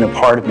has been a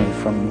part of me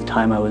from the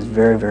time I was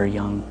very, very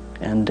young,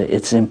 and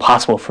it's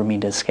impossible for me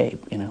to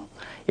escape. You know,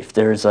 if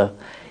there's a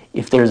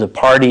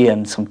party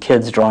and some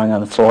kids drawing on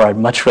the floor, I'd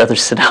much rather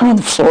sit down on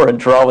the floor and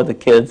draw with the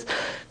kids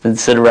than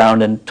sit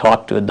around and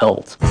talk to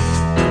adults.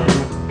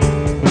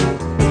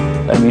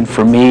 I mean,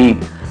 for me,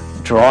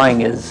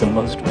 drawing is the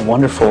most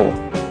wonderful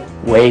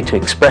way to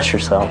express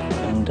yourself,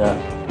 and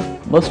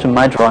most of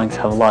my drawings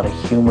have a lot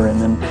of humor in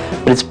them,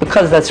 but it's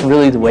because that's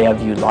really the way I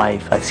view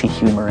life. I see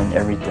humor in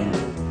everything.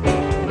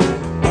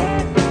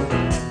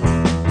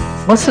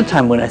 Most of the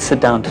time when I sit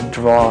down to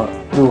draw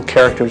little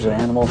characters or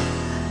animals,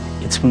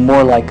 it's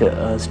more like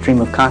a stream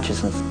of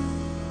consciousness.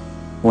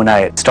 When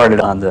I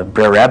started on the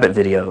Brer Rabbit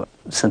video,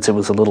 since it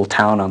was a little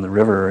town on the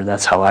river,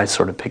 that's how I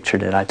sort of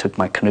pictured it. I took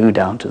my canoe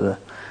down to the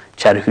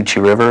Chattahoochee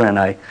River, and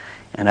I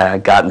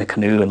got in the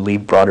canoe, and Lee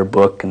brought her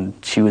book, and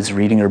she was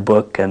reading her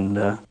book, and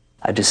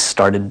I just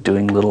started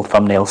doing little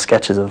thumbnail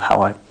sketches of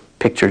how I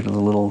pictured the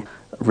little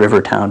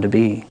river town to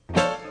be.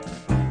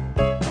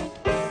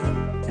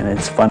 And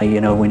it's funny, you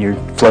know, when you're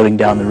floating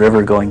down the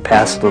river going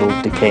past little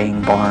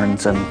decaying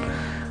barns and,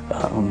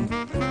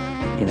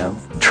 you know,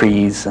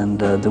 trees, and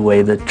the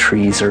way the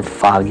trees are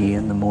foggy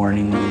in the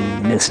morning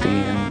and misty,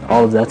 and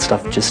all of that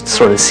stuff just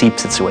sort of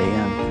seeps its way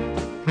in.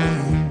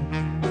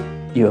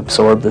 You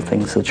absorb the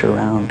things that you're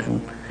around,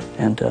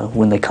 and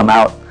when they come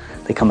out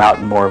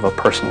in more of a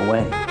personal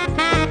way.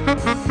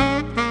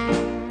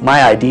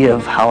 My idea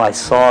of how I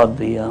saw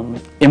the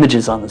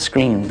images on the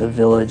screen, the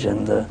village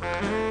and the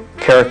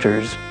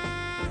characters,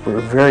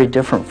 were very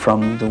different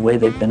from the way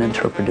they've been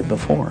interpreted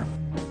before.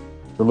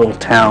 The little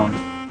town,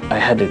 I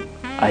had an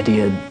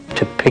idea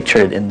to picture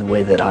it in the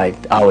way that I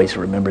always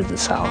remembered the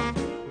South.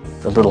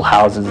 The little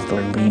houses that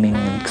are leaning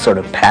and sort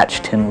of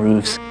patched tin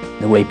roofs,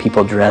 the way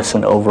people dress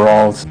in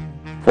overalls,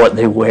 what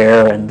they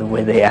wear and the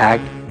way they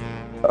act,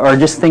 are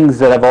just things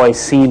that I've always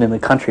seen in the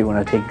country when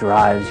I take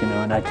drives, you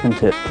know, and I tend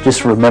to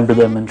just remember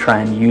them and try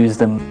and use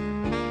them.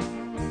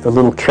 The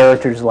little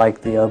characters,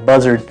 like the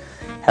buzzard,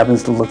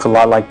 happens to look a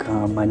lot like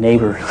my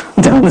neighbor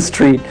down the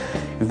street.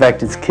 In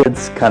fact, his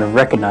kids kind of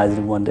recognized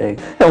him one day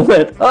and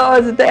went, "Oh,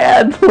 it's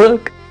Dad,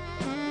 look."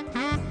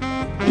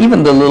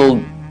 Even the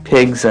little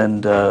pigs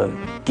and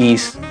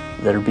geese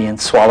that are being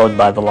swallowed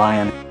by the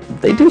lion,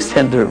 they do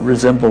tend to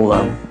resemble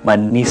my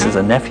nieces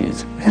and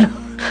nephews.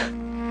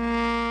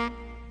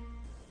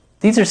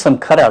 These are some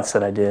cutouts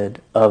that I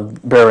did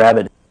of Brer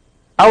Rabbit.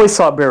 I always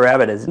saw Brer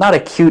Rabbit as not a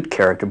cute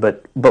character,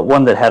 but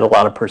one that had a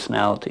lot of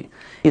personality.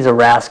 He's a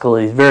rascal,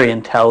 he's very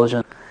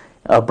intelligent,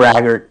 a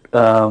braggart,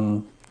 a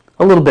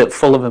little bit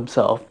full of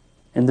himself.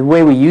 And the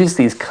way we use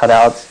these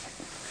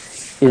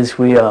cutouts is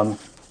we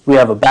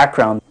have a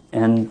background,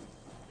 and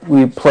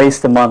we place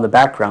them on the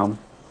background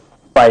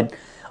by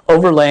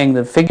overlaying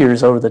the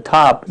figures over the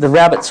top. The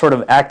rabbit sort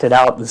of acted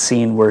out the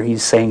scene where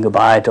he's saying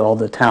goodbye to all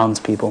the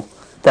townspeople.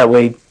 That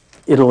way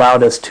it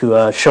allowed us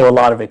to show a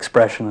lot of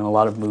expression and a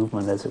lot of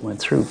movement as it went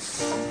through.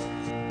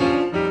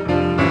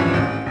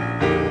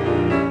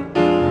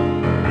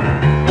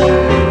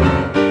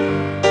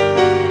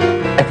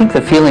 I think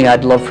the feeling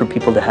I'd love for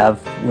people to have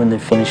when they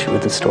finish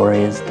with the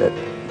story is that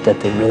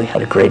they really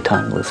had a great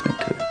time listening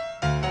to it.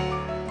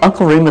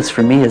 Uncle Remus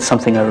for me is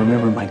something I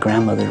remember my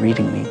grandmother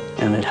reading me,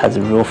 and it has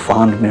real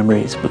fond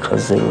memories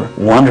because they were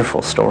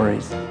wonderful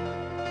stories.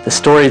 The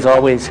stories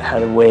always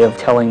had a way of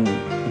telling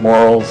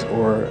morals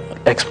or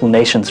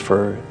explanations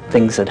for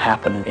things that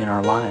happen in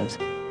our lives.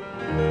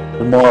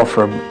 The moral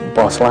for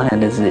Boss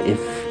Lion is that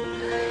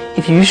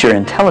if you use your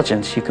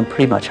intelligence, you can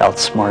pretty much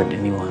outsmart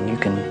anyone. You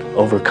can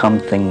overcome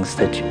things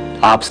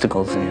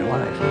obstacles in your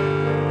life.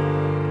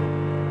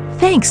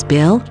 Thanks,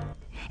 Bill.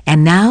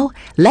 And now,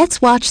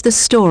 let's watch the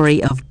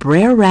story of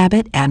Brer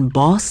Rabbit and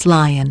Boss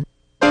Lion.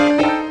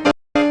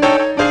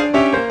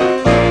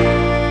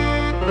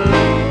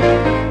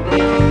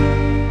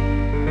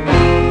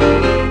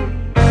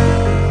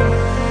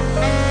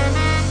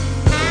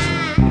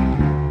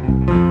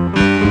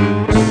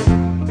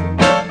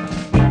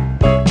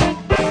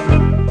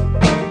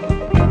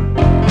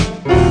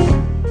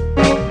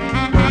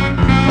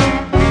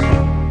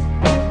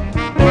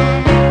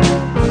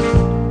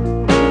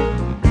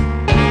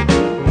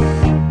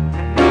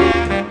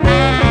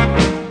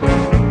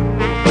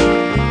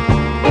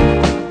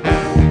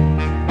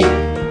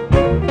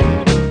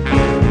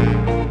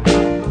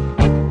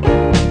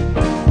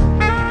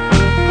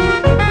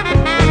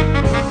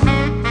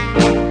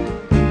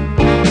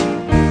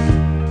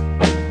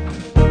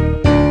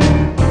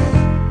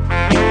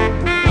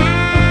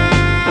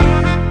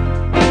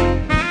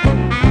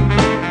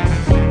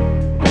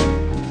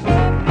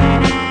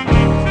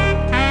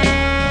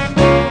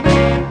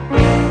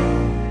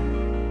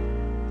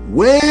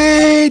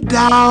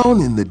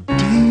 down in the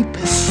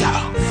deepest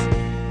south.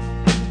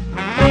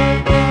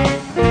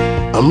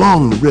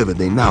 Along the river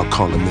they now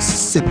call the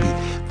Mississippi,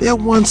 there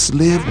once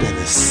lived an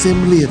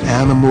assembly of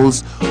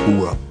animals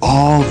who were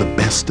all the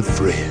best of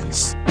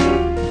friends.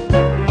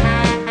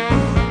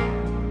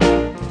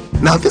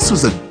 Now this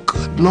was a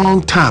good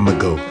long time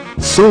ago,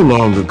 so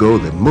long ago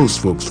that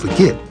most folks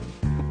forget.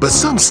 But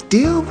some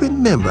still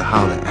remember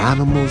how the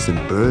animals in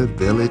Bird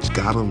Village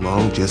got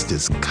along just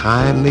as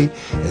kindly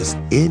as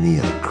any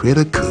other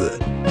critter could.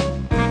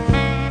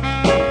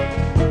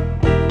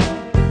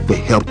 They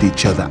helped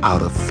each other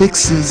out of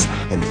fixes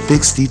and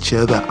fixed each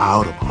other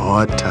out of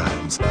hard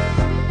times.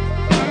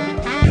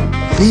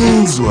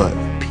 Things were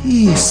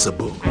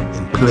peaceable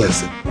and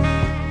pleasant,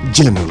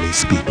 generally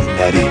speaking,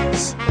 that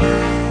is.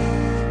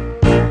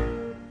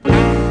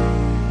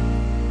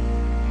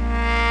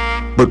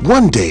 But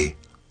one day,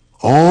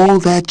 all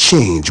that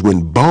changed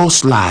when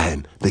Boss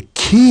Lion, the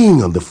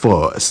king of the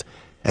forest,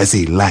 as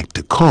he liked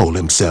to call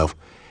himself,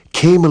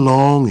 came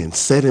along and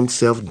set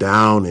himself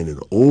down in an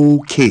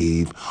old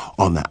cave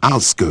on the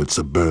outskirts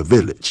of Bird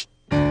Village.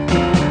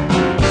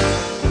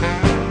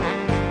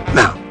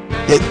 Now,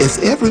 as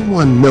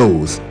everyone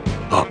knows,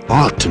 or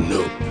ought to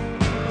know,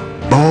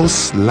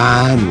 Boss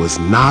Lion was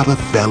not a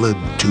fella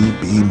to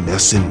be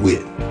messing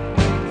with.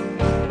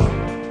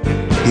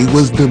 He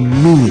was the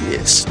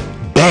meanest,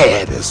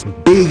 baddest,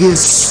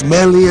 biggest,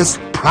 smelliest,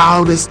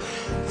 proudest,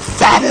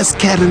 fattest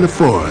cat in the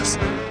forest.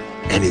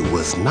 And he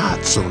was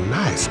not so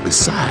nice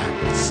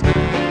besides.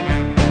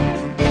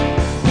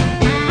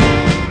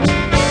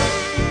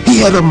 He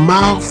had a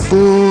mouth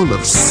full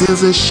of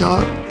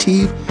scissor-sharp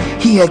teeth.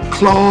 He had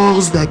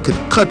claws that could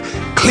cut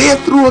clear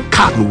through a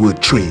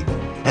cottonwood tree,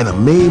 and a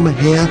mane of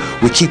hair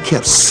which he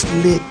kept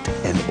slicked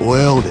and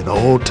oiled at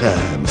all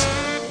times.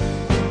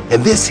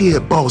 And this here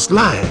Boss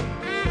Lion,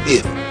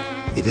 if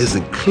it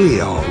isn't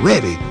clear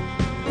already,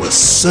 was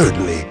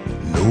certainly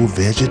no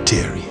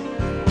vegetarian.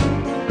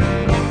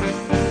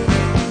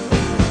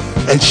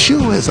 And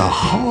sure as a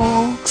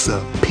hog's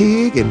a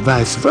pig and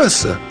vice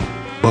versa,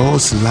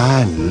 Boss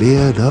Lion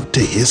lived up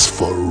to his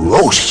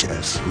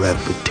ferocious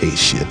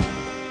reputation.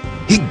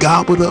 He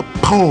gobbled up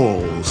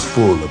paws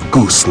full of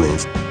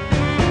gooselings.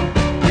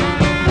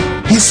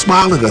 He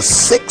swallowed a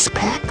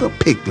six-pack of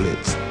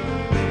piglets.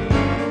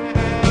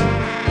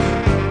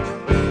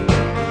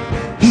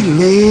 He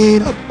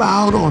laid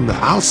about on the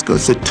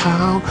outskirts of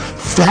town,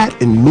 fat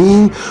and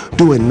mean,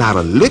 doing not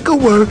a lick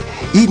of work,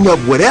 eating up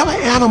whatever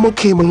animal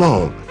came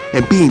along,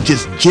 and being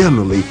just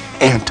generally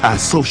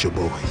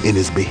antisociable in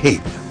his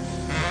behavior.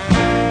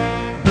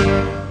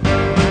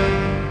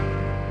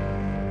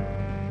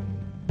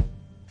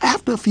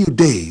 After a few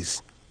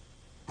days,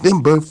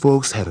 them bird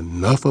folks had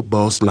enough of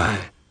Boss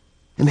Lion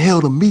and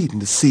held a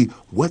meeting to see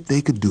what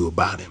they could do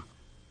about him.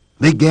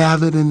 They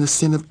gathered in the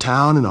center of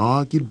town and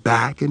argued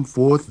back and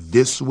forth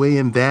this way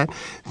and that,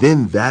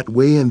 then that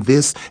way and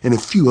this, and a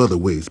few other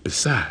ways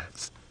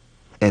besides.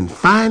 And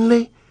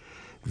finally,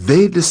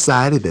 they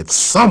decided that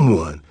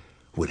someone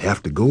would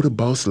have to go to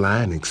Boss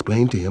Lion and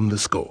explain to him the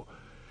score.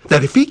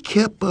 That if he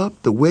kept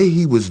up the way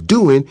he was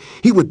doing,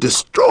 he would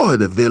destroy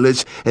the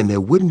village and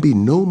there wouldn't be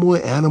no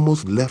more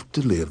animals left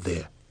to live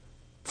there.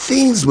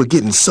 Things were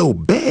getting so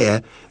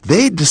bad,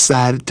 they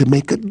decided to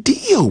make a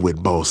deal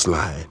with Boss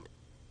Lion.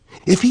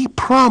 If he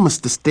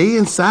promised to stay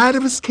inside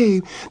of his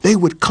cave, they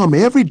would come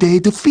every day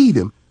to feed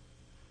him.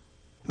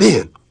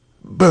 Then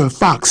Bird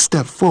Fox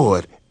stepped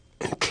forward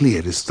and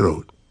cleared his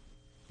throat.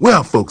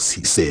 Well, folks,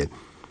 he said,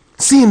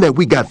 seeing that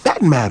we got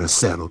that matter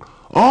settled,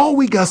 all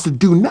we got to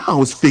do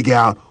now is figure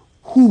out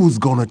who's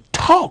gonna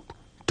talk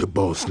to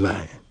Boss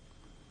Lion.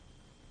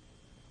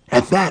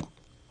 At that,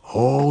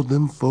 all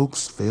them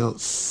folks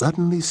felt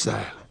suddenly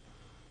silent.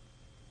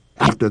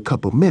 After a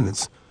couple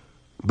minutes,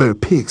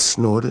 Bird Pig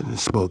snorted and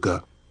spoke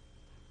up.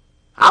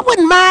 I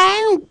wouldn't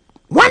mind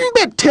one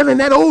bit telling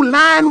that old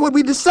lion what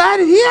we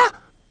decided here,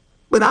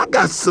 but I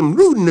got some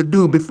rooting to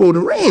do before the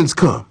rains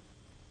come.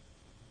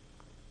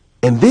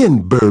 And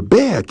then Bird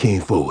Bear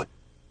came forward.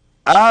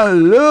 I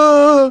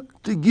love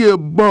to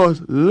give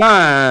Boss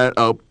Lion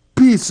a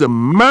piece of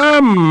my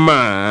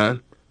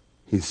mind,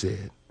 he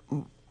said.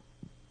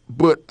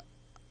 But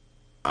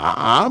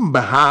I'm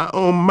behind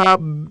on my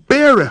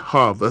berry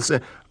harvest,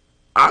 and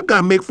I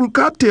gotta make fruit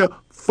cocktail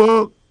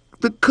for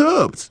the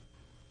cubs.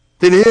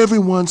 Then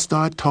everyone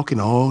started talking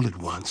all at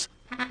once.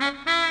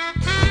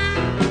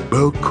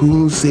 Bird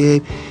Coon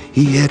said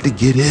he had to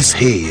get his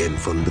hay in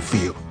from the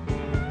field.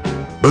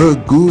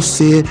 Bird Goose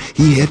said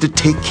he had to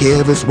take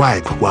care of his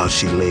wife while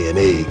she lay an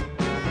egg.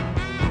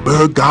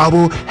 Bird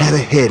Gobble had a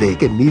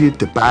headache and needed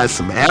to buy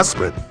some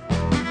aspirin.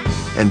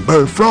 And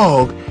Bird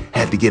Frog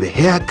had to get a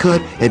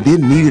haircut and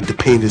then needed to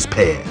paint his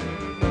pad.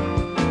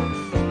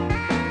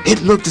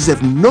 It looked as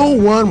if no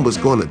one was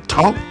going to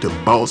talk to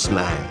Boss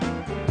Lion.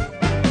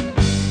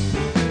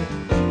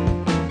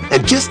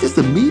 And just as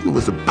the meeting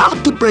was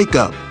about to break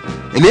up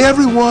and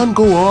everyone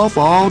go off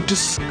all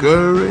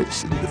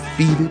discouraged and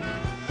defeated,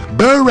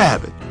 Bird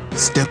Rabbit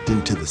stepped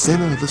into the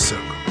center of the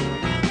circle.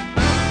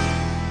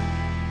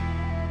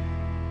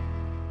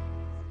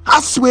 I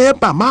swear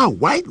by my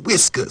white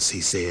whiskers,"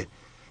 he said.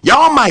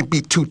 "Y'all might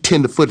be too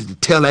tender-footed to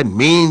tell that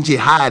mangy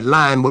hired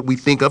lion what we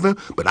think of him,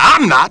 but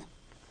I'm not."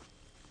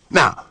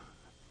 Now,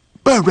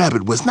 Brer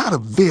Rabbit was not a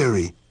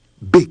very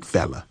big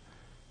fella.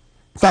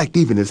 In fact,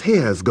 even as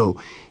hairs go,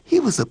 he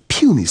was a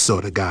puny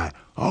sort of guy,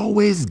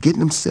 always getting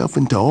himself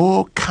into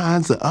all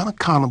kinds of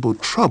unaccountable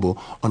trouble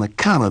on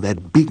account of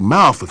that big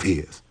mouth of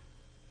his.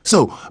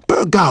 So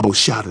Brer Gobble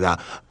shouted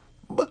out,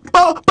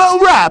 "Bo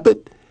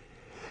Rabbit,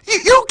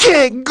 you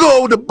can't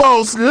go to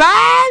Boss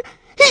Lion.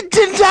 He's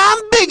 10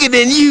 times bigger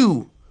than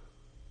you."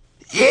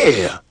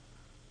 "Yeah,"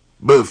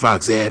 Brer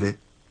Fox added,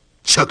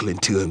 chuckling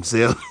to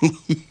himself.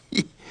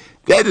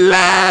 "That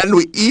lion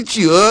will eat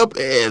you up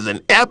as an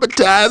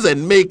appetizer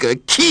and make a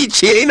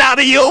keychain out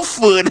of your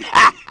foot."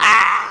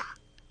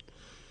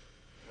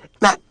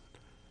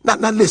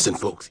 Now listen,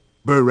 folks,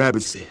 Brer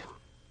Rabbit said.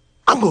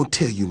 "I'm gonna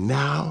tell you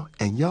now,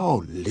 and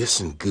y'all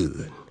listen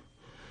good.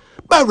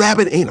 Brer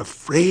Rabbit ain't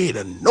afraid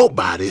of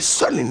nobody,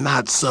 certainly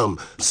not some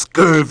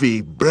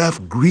scurvy,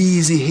 breath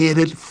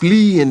greasy-headed,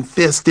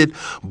 flea-infested,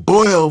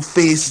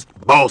 boil-faced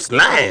Boss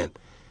Lion.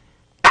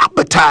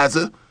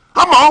 Appetizer,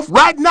 I'm off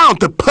right now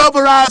to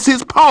pulverize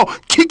his paw,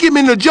 kick him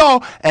in the jaw,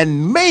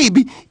 and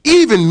maybe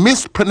even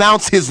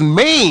mispronounce his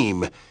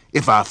name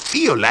if I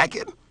feel like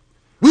it.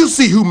 We'll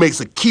see who makes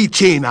a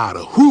keychain out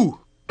of who."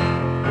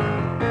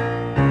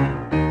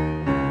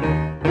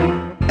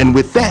 And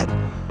with that,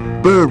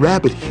 Brer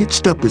Rabbit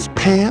hitched up his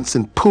pants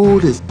and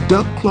pulled his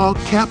duck claw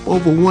cap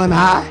over one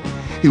eye.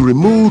 He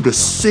removed a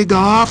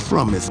cigar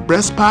from his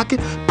breast pocket,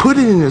 put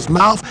it in his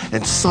mouth,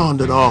 and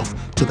sauntered off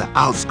to the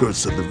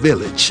outskirts of the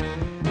village,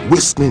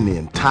 whistling the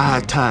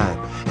entire time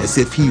as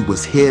if he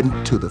was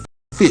heading to the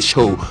fish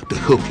hole to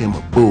hook him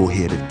a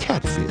bull-headed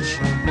catfish.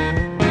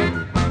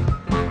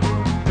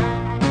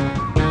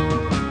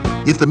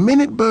 Yet the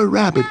minute Brer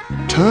Rabbit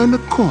turned the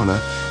corner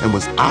and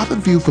was out of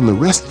view from the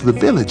rest of the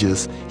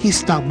villagers, he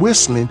stopped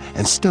whistling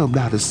and stubbed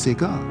out his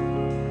cigar.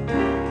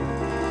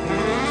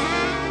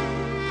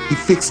 He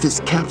fixed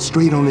his cap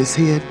straight on his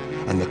head,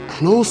 and the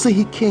closer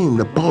he came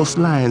to Boss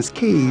Lion's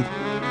cave,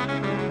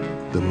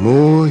 the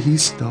more he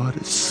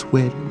started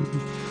sweating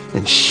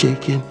and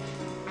shaking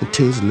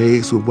until his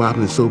legs were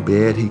wobbling so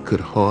bad he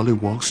could hardly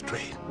walk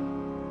straight.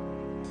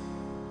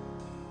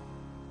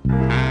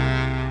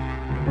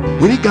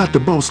 When he got to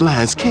Boss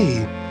Lion's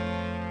cave,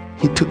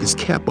 he took his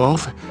cap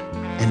off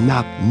and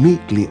knocked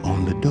meekly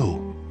on the door.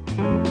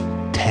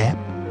 Tap,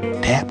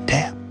 tap,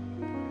 tap.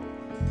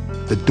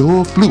 The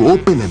door flew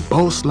open and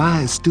Boss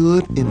Lion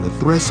stood in the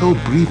threshold,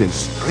 breathing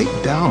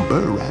straight down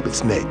Brer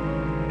Rabbit's neck.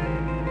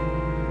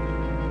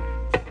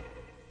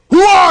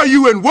 "Who are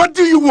you and what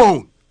do you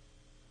want?"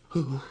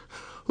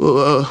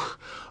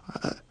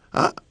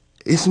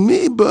 It's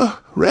me, Brer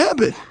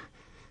Rabbit,"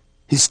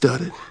 he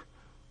stuttered.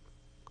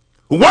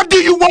 "What do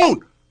you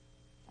want?"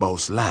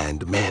 Boss Lion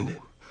demanded.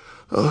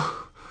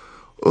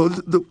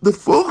 The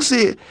folks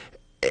here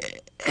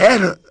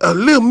had a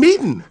little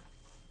meeting.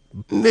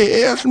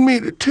 They asked me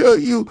to tell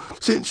you,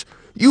 since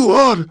you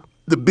are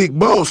the big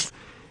boss,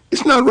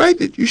 it's not right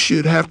that you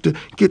should have to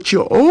get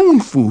your own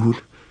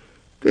food.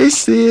 They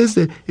says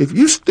that if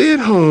you stay at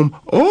home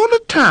all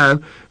the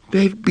time,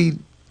 they'd be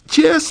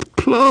just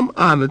plumb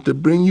honored to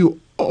bring you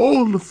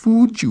all the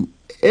food you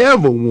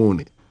ever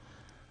wanted.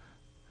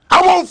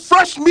 "I want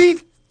fresh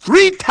meat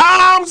 3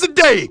 times a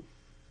day,"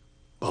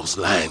 Boss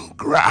Lion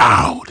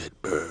growled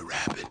at Brer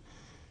Rabbit.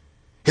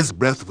 His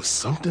breath was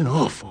something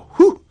awful.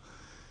 Whew.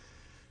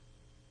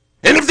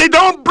 "And if they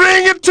don't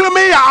bring it to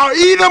me, I'll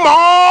eat them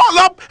all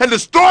up and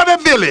destroy the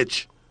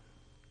village."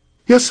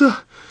 Yes, sir,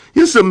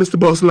 Mr.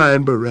 Boss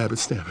Lion," Brer Rabbit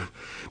stammered.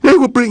 "They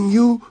will bring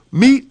you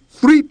meat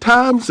 3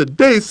 times a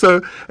day,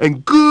 sir,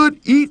 and good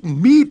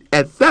eating meat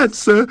at that,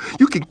 sir.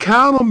 You can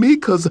count on me,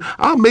 'cause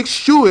I'll make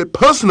sure it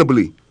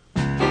personably."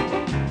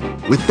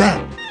 With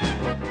that,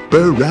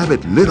 Brer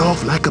Rabbit lit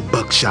off like a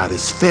buckshot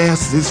as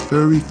fast as his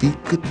furry feet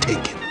could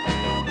take him.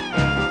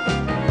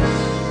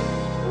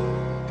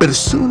 But as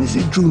soon as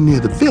he drew near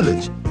the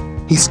village,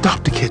 he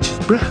stopped to catch his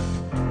breath.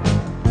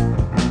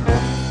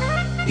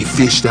 He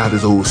fished out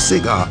his old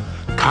cigar,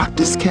 cocked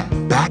his cap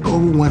back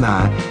over one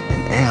eye,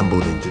 and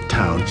ambled into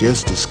town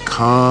just as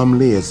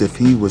calmly as if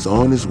he was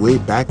on his way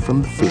back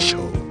from the fish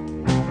hole.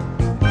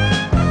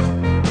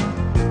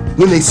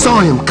 When they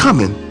saw him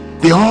coming,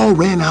 they all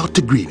ran out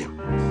to greet him.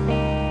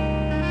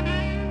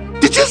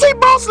 "Did you see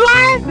Boss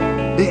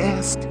Lion?" they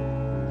asked.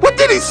 "What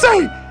did he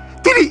say?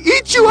 Did he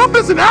eat you up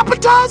as an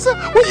appetizer?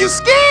 Were you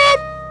scared?"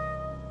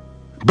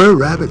 Brer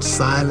Rabbit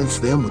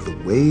silenced them with a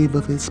wave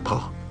of his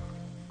paw.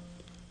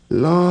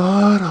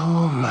 "Lord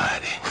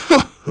Almighty,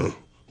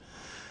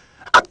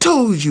 I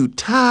told you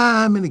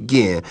time and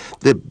again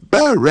that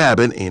Brer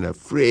Rabbit ain't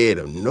afraid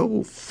of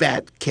no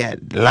fat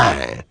cat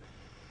lion.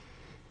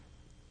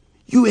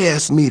 You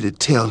asked me to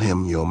tell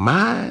him your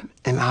mind,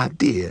 and I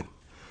did."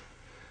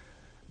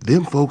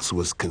 Them folks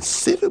was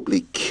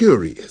considerably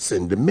curious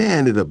and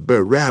demanded of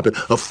Brer Rabbit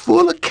a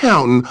full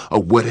accounting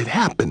of what had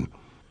happened.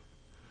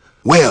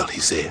 "Well," he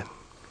said,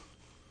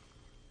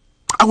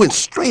 "I went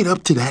straight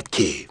up to that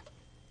cave,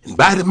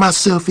 invited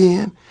myself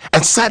in,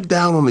 and sat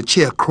down on the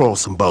chair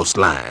across from Boss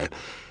Lion.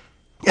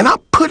 And I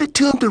put it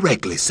to him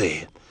directly,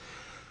 saying,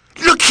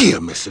 "Look here,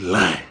 Mr.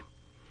 Lion.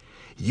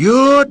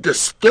 You're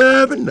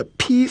disturbing the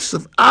peace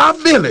of our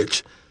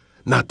village,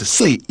 not to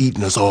say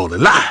eating us all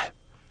alive.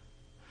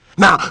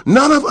 Now,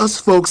 none of us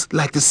folks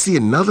like to see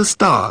another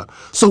starve,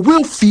 so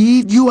we'll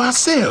feed you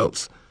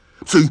ourselves.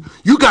 So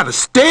you got to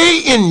stay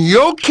in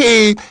your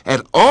cave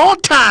at all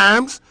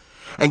times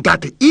and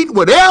got to eat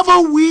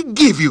whatever we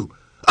give you.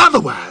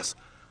 Otherwise,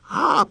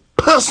 I'll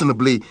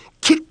personally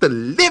kick the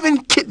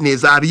living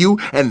kidneys out of you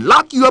and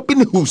lock you up in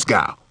the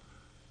hoosgow."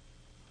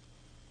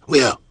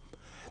 Well,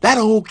 that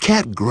old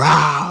cat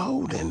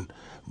growled and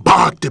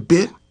barked a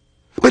bit,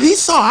 but he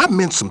saw I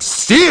meant some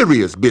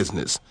serious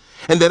business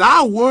and that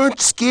I weren't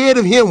scared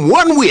of him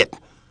one whit.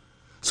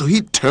 So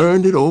he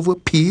turned it over a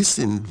piece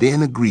and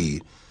then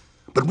agreed.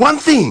 But one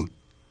thing,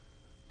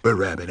 Brer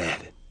Rabbit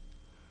added,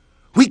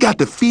 we got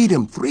to feed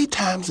him 3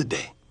 times a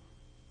day.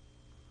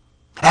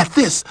 At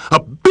this, a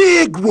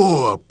big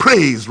roar of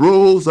praise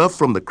rose up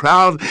from the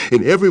crowd,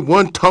 and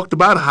everyone talked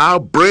about how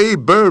brave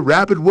Brer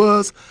Rabbit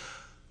was.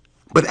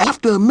 But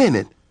after a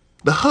minute,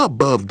 the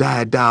hubbub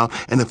died down,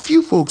 and a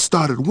few folks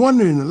started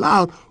wondering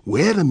aloud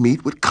where the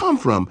meat would come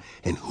from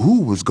and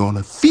who was going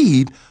to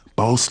feed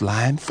Boss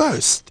Lion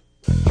first.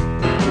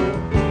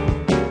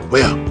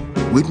 Well,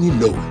 wouldn't you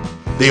know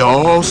it, they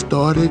all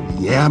started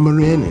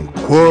yammering and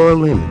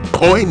quarreling and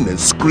pointing and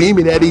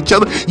screaming at each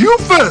other. "You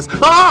first!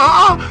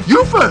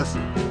 You first!"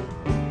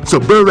 So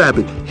Brer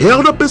Rabbit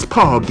held up his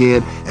paw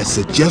again and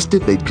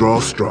suggested they draw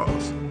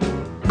straws.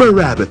 Brer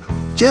Rabbit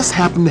just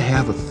happened to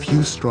have a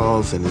few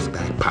straws in his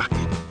back pocket.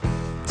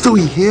 So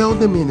he held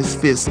them in his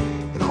fist,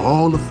 and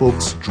all the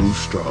folks drew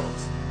straws.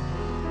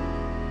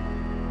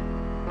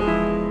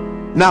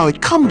 Now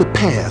it come to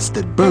pass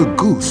that Brer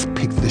Goose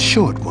picked the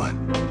short one.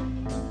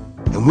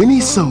 And when he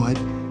saw it,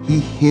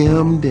 he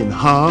hemmed and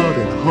hawed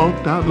and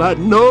honked out like,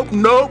 "Nope,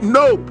 nope,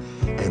 nope."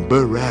 And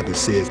Brer Rabbit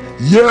says,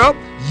 "Yep,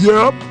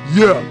 yep,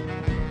 yep,"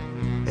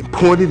 and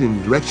pointed in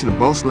the direction of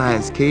Boss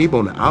Lion's cave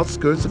on the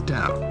outskirts of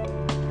town.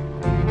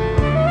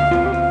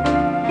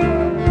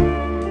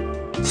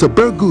 So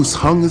Brer Goose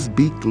hung his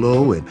beak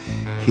low and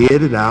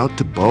headed out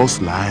to Boss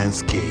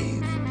Lion's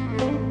cave,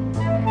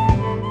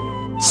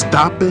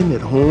 stopping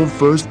at home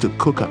first to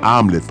cook an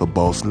omelet for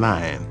Boss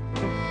Lion.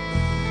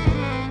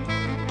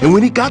 And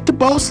when he got to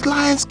Boss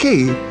Lion's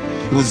cave,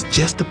 it was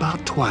just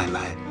about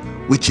twilight,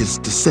 which is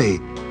to say,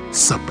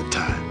 supper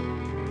time.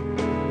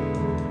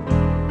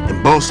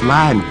 And Boss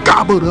Lion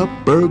gobbled up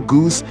Brer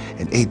Goose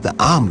and ate the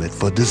omelet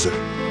for dessert.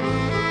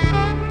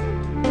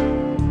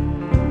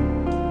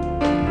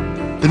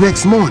 The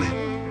next morning,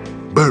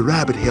 Brer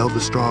Rabbit held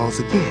the straws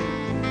again.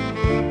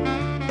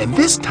 And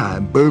this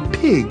time, Brer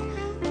Pig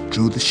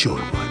drew the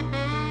short one.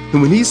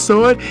 And when he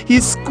saw it, he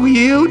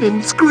squealed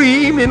and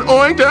screamed and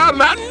oinked out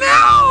like,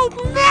 "No,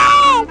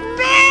 no,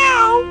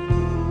 no!"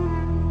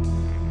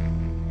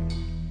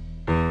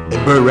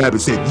 And Brer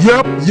Rabbit said,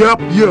 "Yup, yup,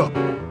 yup,"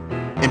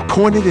 and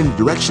pointed in the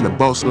direction of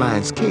Boss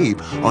Lion's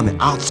cave on the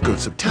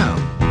outskirts of town.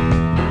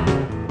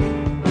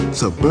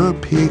 So Brer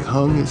Pig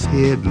hung his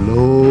head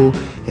low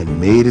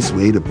and made his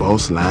way to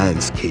Boss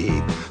Lion's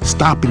cave,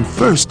 stopping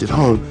first at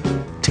home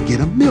to get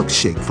a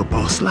milkshake for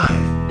Boss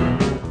Lion.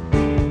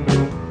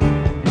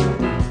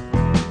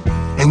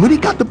 And when he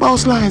got to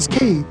Boss Lion's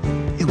cave,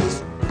 it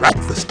was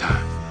breakfast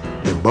time,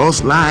 and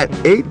Boss Lion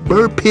ate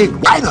Brer Pig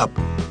right up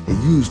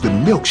and used the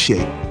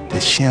milkshake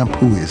to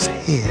shampoo his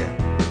hair.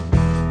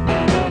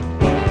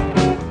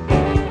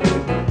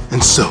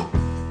 And so,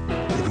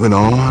 it went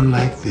on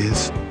like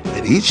this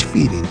at each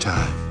feeding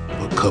time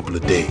for a couple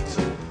of days,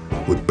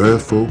 with Brer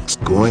folks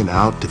going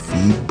out to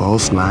feed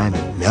Boss Lion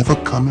and never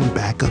coming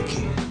back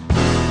again.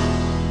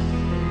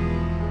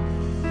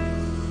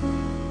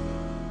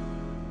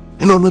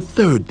 And on the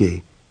 3rd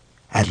day,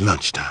 at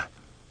lunchtime,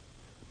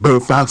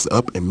 Brer Fox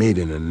up and made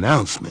an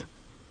announcement.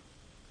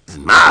 "It's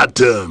my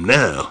turn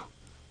now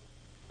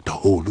to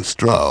hold the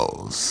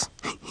straws."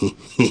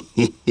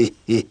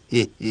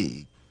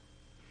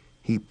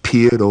 He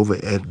peered over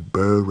at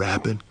Brer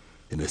Rabbit,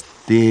 and a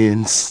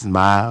thin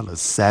smile of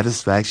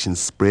satisfaction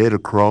spread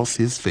across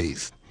his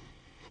face.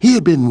 He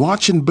had been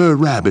watching Brer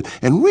Rabbit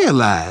and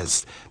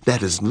realized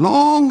that as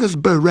long as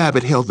Brer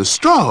Rabbit held the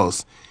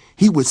straws,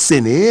 he would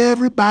send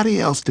everybody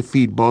else to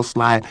feed Boss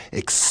Lion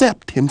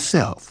except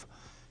himself.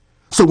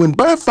 So when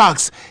Brer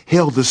Fox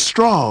held the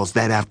straws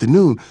that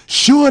afternoon,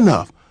 sure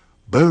enough,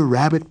 Brer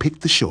Rabbit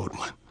picked the short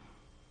one.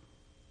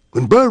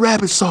 When Brer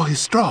Rabbit saw his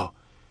straw,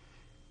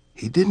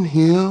 he didn't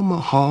hem or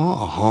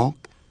haw or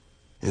honk.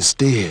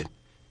 Instead,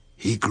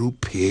 he grew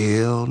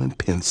pale and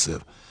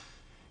pensive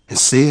and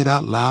said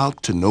out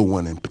loud to no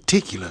one in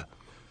particular,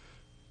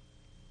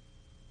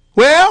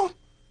 "Well,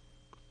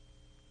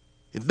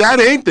 if that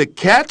ain't the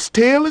cat's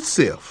tail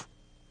itself,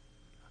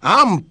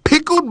 I'm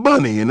pickled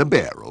bunny in a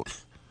barrel."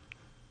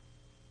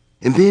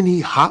 And then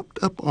he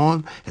hopped up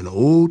on an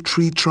old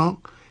tree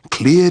trunk,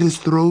 cleared his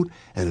throat,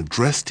 and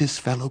addressed his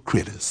fellow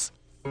critters.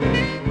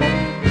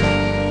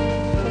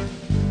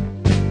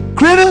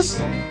 "Critters,"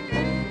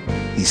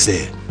 he he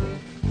said.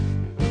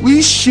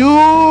 We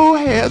sure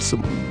had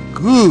some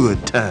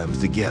good times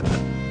together.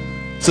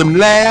 Some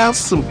laughs,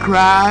 some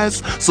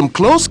cries, some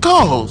close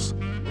calls.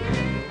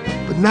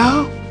 But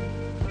now,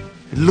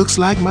 it looks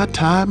like my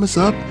time is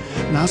up,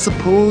 and I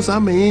suppose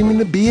I'm aiming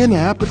to be an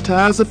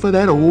appetizer for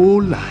that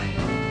old life.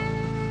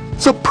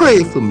 So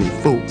pray for me,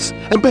 folks,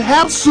 and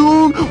perhaps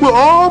soon we'll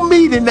all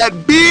meet in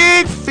that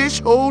big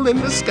fish hole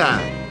in the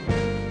sky.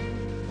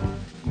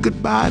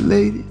 Goodbye,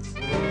 ladies.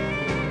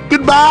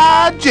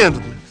 Goodbye,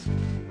 gentlemen.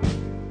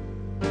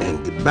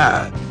 And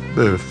goodbye,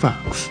 Bird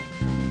Fox.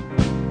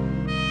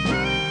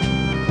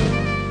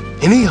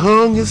 And he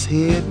hung his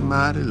head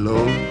mighty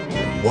low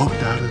and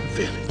walked out of the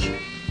village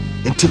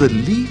into the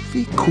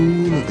leafy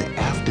cool of the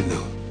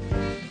afternoon.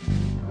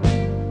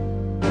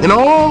 And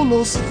all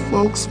those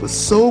folks were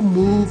so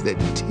moved that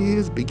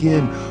tears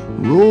began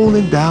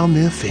rolling down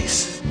their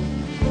faces.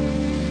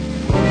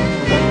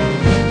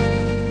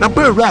 Now,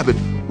 Brer Rabbit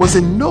was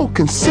in no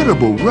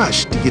considerable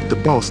rush to get to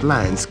Boss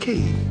Lion's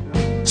cave,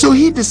 so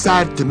he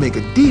decided to make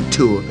a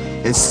detour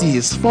and see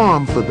his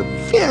farm for the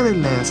very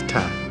last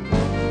time.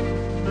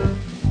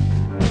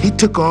 He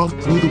took off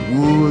through the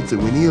woods,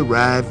 and when he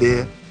arrived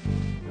there,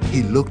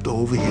 he looked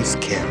over his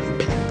carrot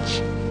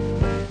patch.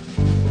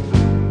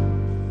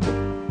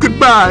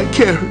 Goodbye,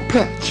 carrot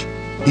patch,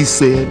 he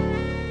said,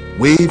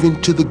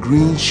 waving to the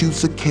green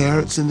shoots of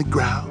carrots in the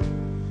ground.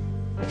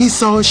 He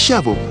saw a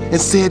shovel and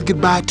said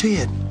goodbye to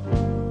it.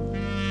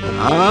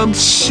 I'm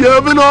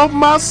shoving off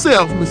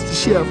myself, Mr.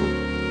 Shovel.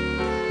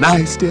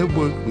 Nice to have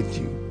worked with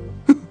you.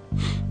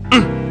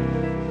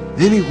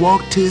 Then he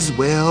walked to his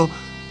well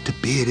to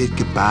bid it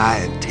goodbye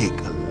and take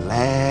a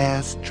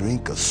last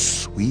drink of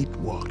sweet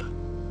water.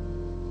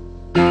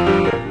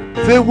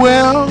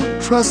 Farewell,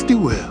 trusty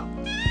well,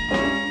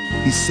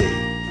 he said,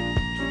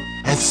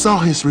 and saw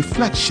his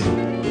reflection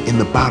in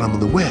the bottom of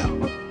the well.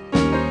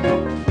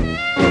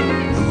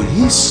 And when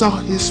he saw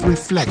his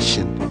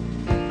reflection,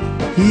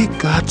 he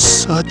got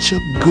such a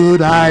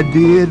good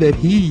idea that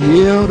he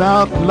yelled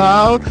out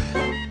loud,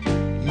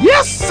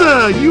 "Yes,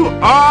 sir, you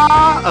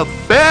are a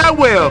fair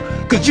well,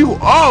 'cause you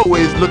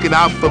always looking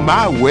out for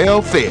my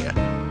welfare."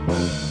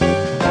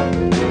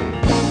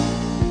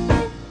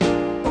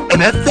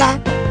 And at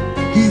that,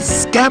 he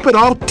scampered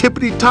off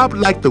tippity-top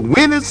like the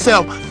wind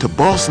itself to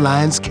Boss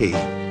Lion's cave.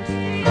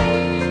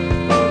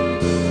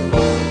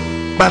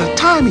 By the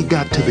time he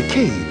got to the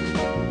cave,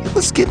 it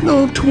was getting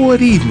on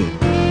toward evening.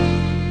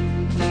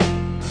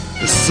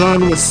 The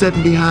sun was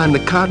setting behind the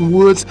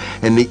cottonwoods,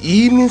 and the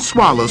evening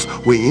swallows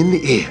were in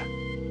the air.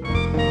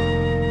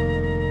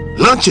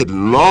 Lunch had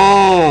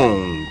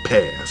long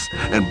passed,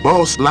 and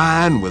Boss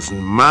Lion was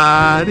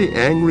mighty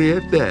angry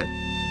at that.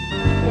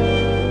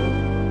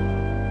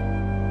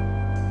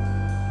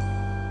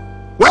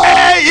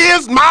 Where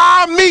is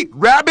my meat,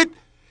 Rabbit?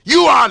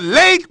 You are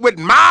late with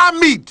my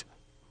meat.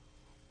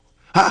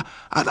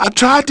 I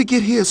tried to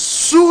get here as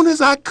soon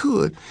as I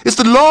could. It's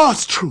the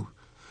Lord's truth.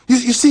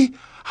 You see,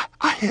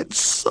 I had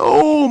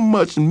so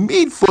much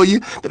meat for you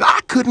that I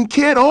couldn't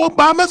carry it all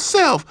by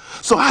myself,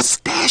 so I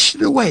stashed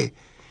it away.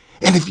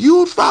 And if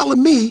you'll follow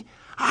me,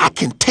 I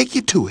can take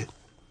you to it.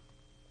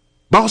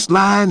 Boss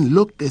Lion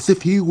looked as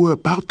if he were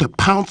about to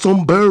pounce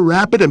on Brer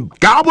Rabbit and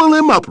gobble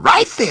him up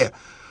right there.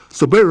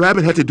 So Brer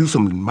Rabbit had to do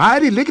some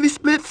mighty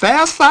lickety-split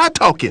fast-fire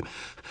talking.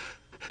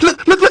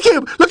 Look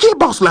here,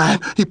 Boss Lion,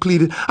 he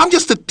pleaded. I'm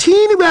just a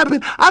teeny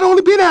rabbit. I'd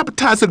only be an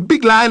appetizer to a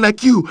big lion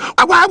like you.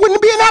 Why wouldn't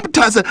it be an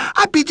appetizer?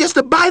 I'd be just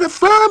a bite of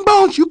fur and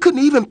bones. You couldn't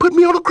even put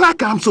me on a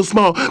cracker. I'm so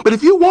small. But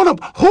if you want a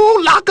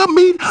whole lock of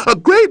meat, a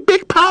great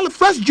big pile of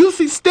fresh,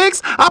 juicy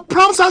steaks, I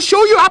promise I'll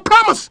show you. I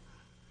promise.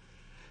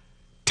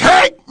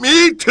 Take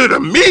me to the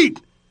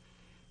meat.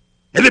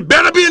 And it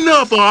better be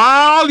enough or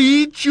I'll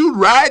eat you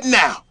right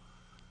now.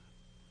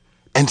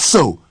 And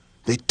so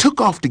they took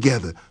off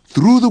together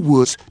through the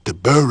woods to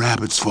Brer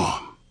Rabbit's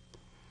farm.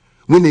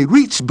 When they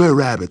reached Brer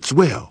Rabbit's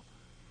well,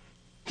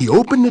 he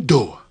opened the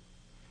door,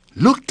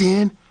 looked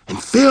in,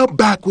 and fell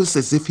backwards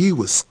as if he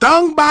was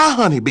stung by a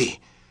honeybee.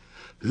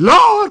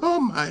 Lord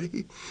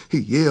Almighty, he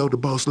yelled to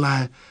Boss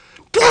Lion,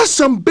 there's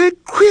some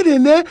big critter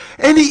in there,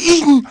 and he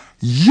eating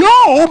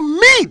your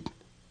meat.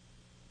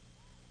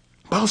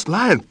 Boss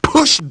Lion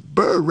pushed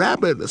Brer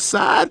Rabbit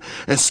aside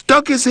and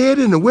stuck his head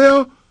in the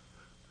well.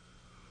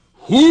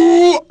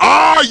 Who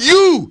are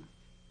you?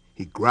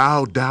 He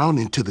growled down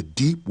into the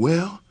deep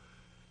well,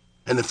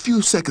 and a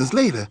few seconds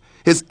later,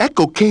 his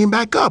echo came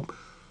back up.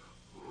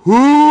 Who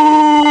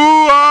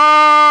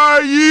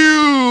are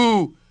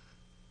you?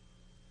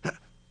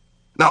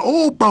 Now,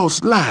 old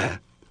Boss Lion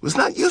was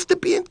not used to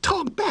being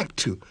talked back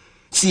to,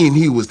 seeing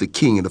he was the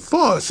king of the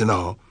forest and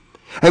all.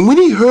 And when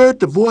he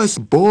heard the voice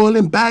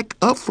boiling back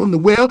up from the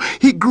well,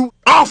 he grew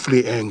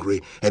awfully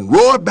angry and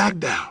roared back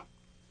down.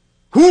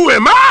 Who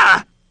am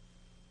I?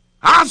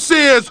 I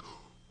says,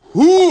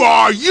 who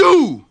are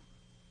you?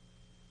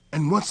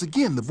 And once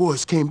again the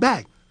voice came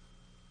back.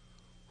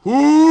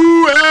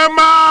 Who am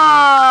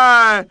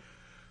I?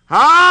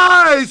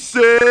 I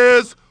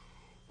says,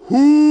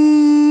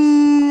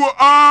 who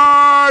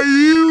are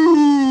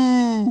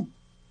you?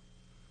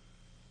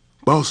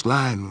 Boss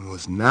Lion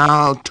was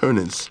now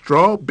turning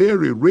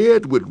strawberry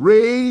red with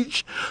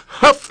rage,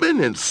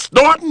 huffing and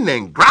snorting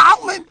and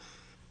growling.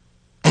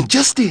 And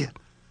just then,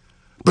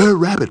 Bird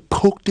Rabbit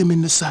poked him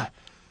in the side.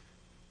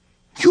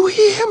 "You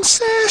hear him,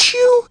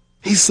 Sashu?"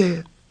 he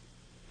said.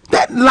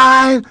 "That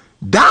lion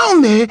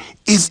down there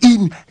is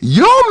eating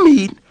your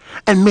meat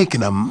and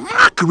making a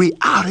mockery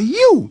out of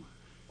you.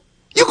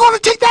 You gonna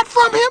take that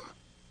from him?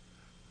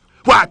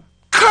 Why,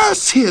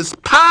 curse his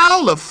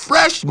pile of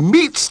fresh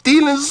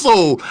meat-stealing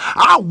soul.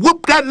 I'll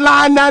whoop that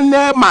lion down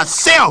there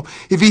myself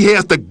if he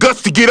has the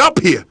guts to get up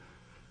here."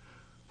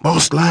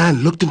 Boss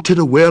Lion looked into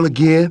the well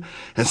again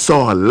and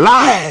saw a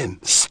lion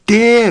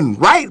staring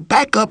right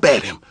back up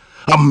at him.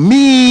 A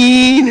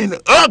mean and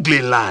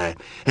ugly lion.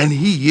 And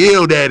he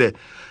yelled at it,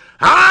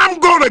 "I'm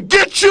gonna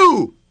get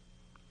you!"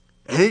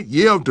 And it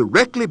yelled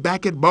directly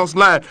back at Boss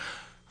Lion,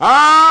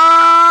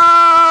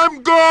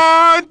 "I'm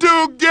going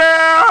to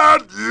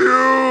get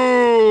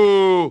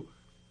you!"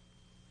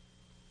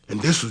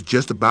 And this was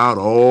just about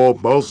all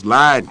Boss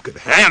Lion could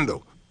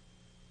handle.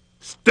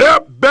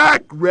 "Step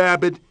back,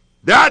 Rabbit.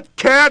 That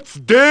cat's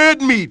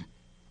dead meat."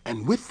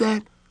 And with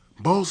that,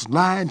 Boss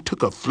Lion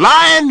took a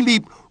flying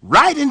leap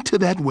right into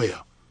that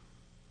well.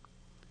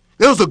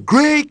 There was a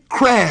great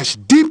crash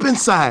deep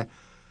inside.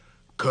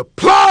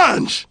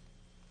 Kerplunge!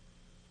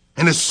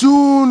 And as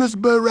soon as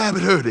Bird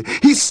Rabbit heard it,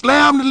 he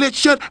slammed the lid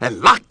shut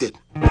and locked it.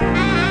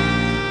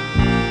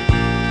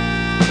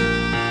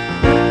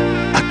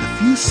 After a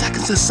few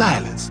seconds of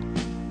silence,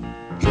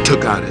 he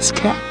took out his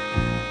cap,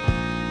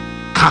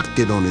 cocked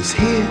it on his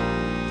head,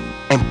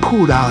 and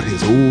pulled out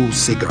his old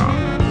cigar.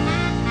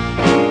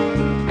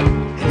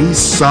 And he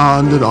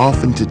sauntered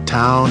off into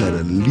town at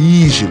a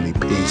leisurely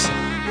pace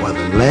while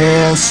the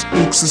last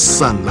streaks of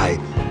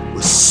sunlight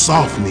were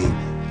softening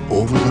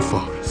over the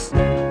forest.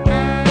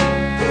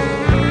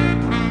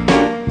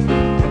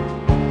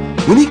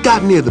 When he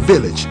got near the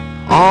village,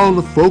 all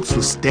the folks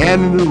were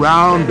standing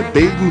around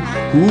debating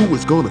who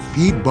was going to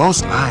feed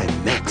Boss Lion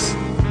next.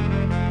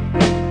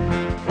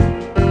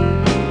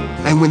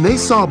 And when they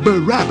saw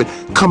Bird Rabbit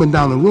coming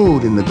down the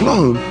road in the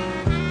gloam,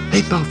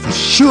 they thought for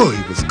sure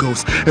he was a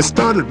ghost and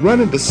started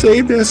running to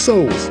save their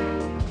souls.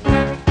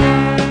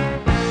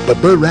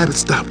 But Bird Rabbit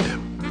stopped them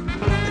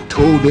and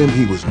told them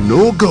he was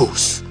no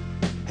ghost.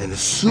 And as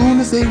soon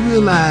as they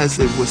realized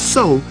it was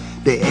so,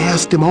 they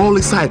asked him all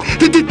excited,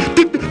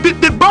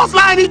 Did Boss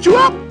Lion eat you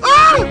up?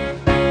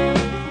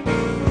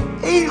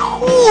 Ate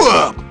who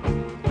up?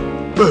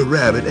 Bird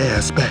Rabbit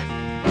asked back.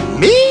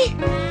 Me?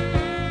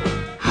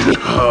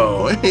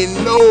 Oh, ain't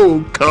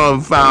no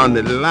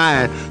confounded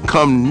lion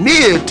come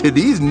near to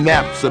these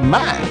naps of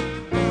mine.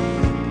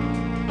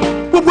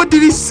 Well, what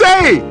did he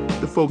say?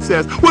 The folks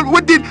asked.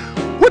 What did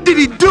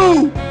he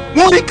do?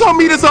 Won't he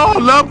come eat us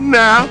all up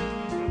now?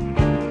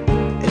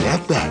 And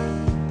at that,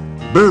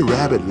 Bird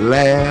Rabbit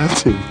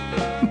laughed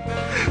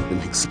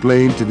and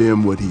explained to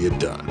them what he had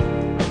done.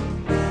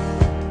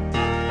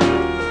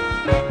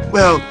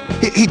 Well,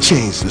 he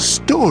changed the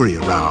story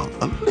around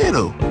a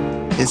little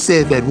and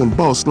said that when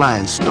Boss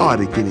Lion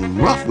started getting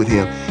rough with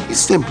him, he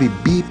simply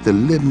beat the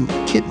living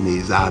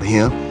kidneys out of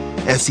him,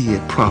 as he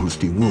had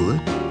promised he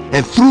would,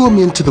 and threw him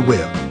into the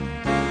well.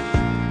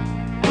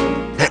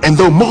 And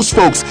though most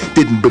folks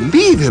didn't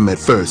believe him at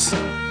first,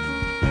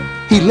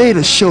 he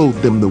later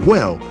showed them the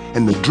well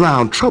and the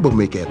drowned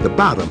troublemaker at the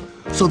bottom,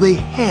 so they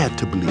had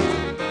to believe him.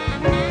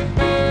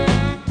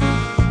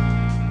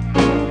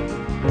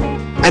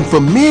 And for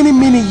many,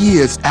 many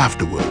years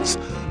afterwards,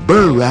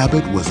 Bird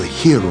Rabbit was a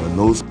hero in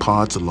those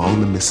parts along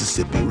the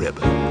Mississippi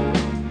River.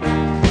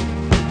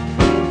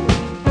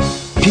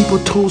 People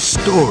told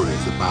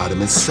stories about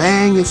him and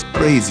sang his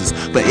praises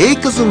for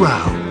acres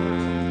around.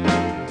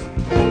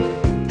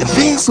 And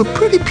things were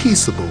pretty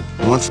peaceable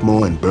once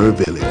more in Bird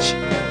Village,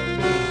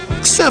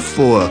 except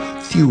for a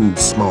few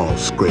small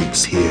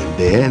scrapes here and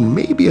there, and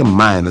maybe a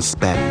minor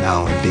spat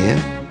now and then.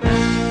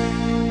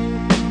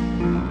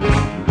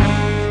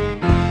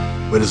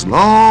 But as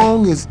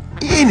long as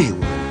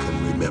anyone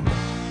can remember,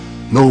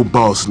 no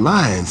Boss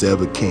Lions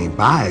ever came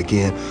by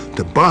again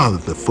to bother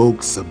the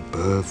folks of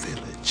Bird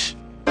Village.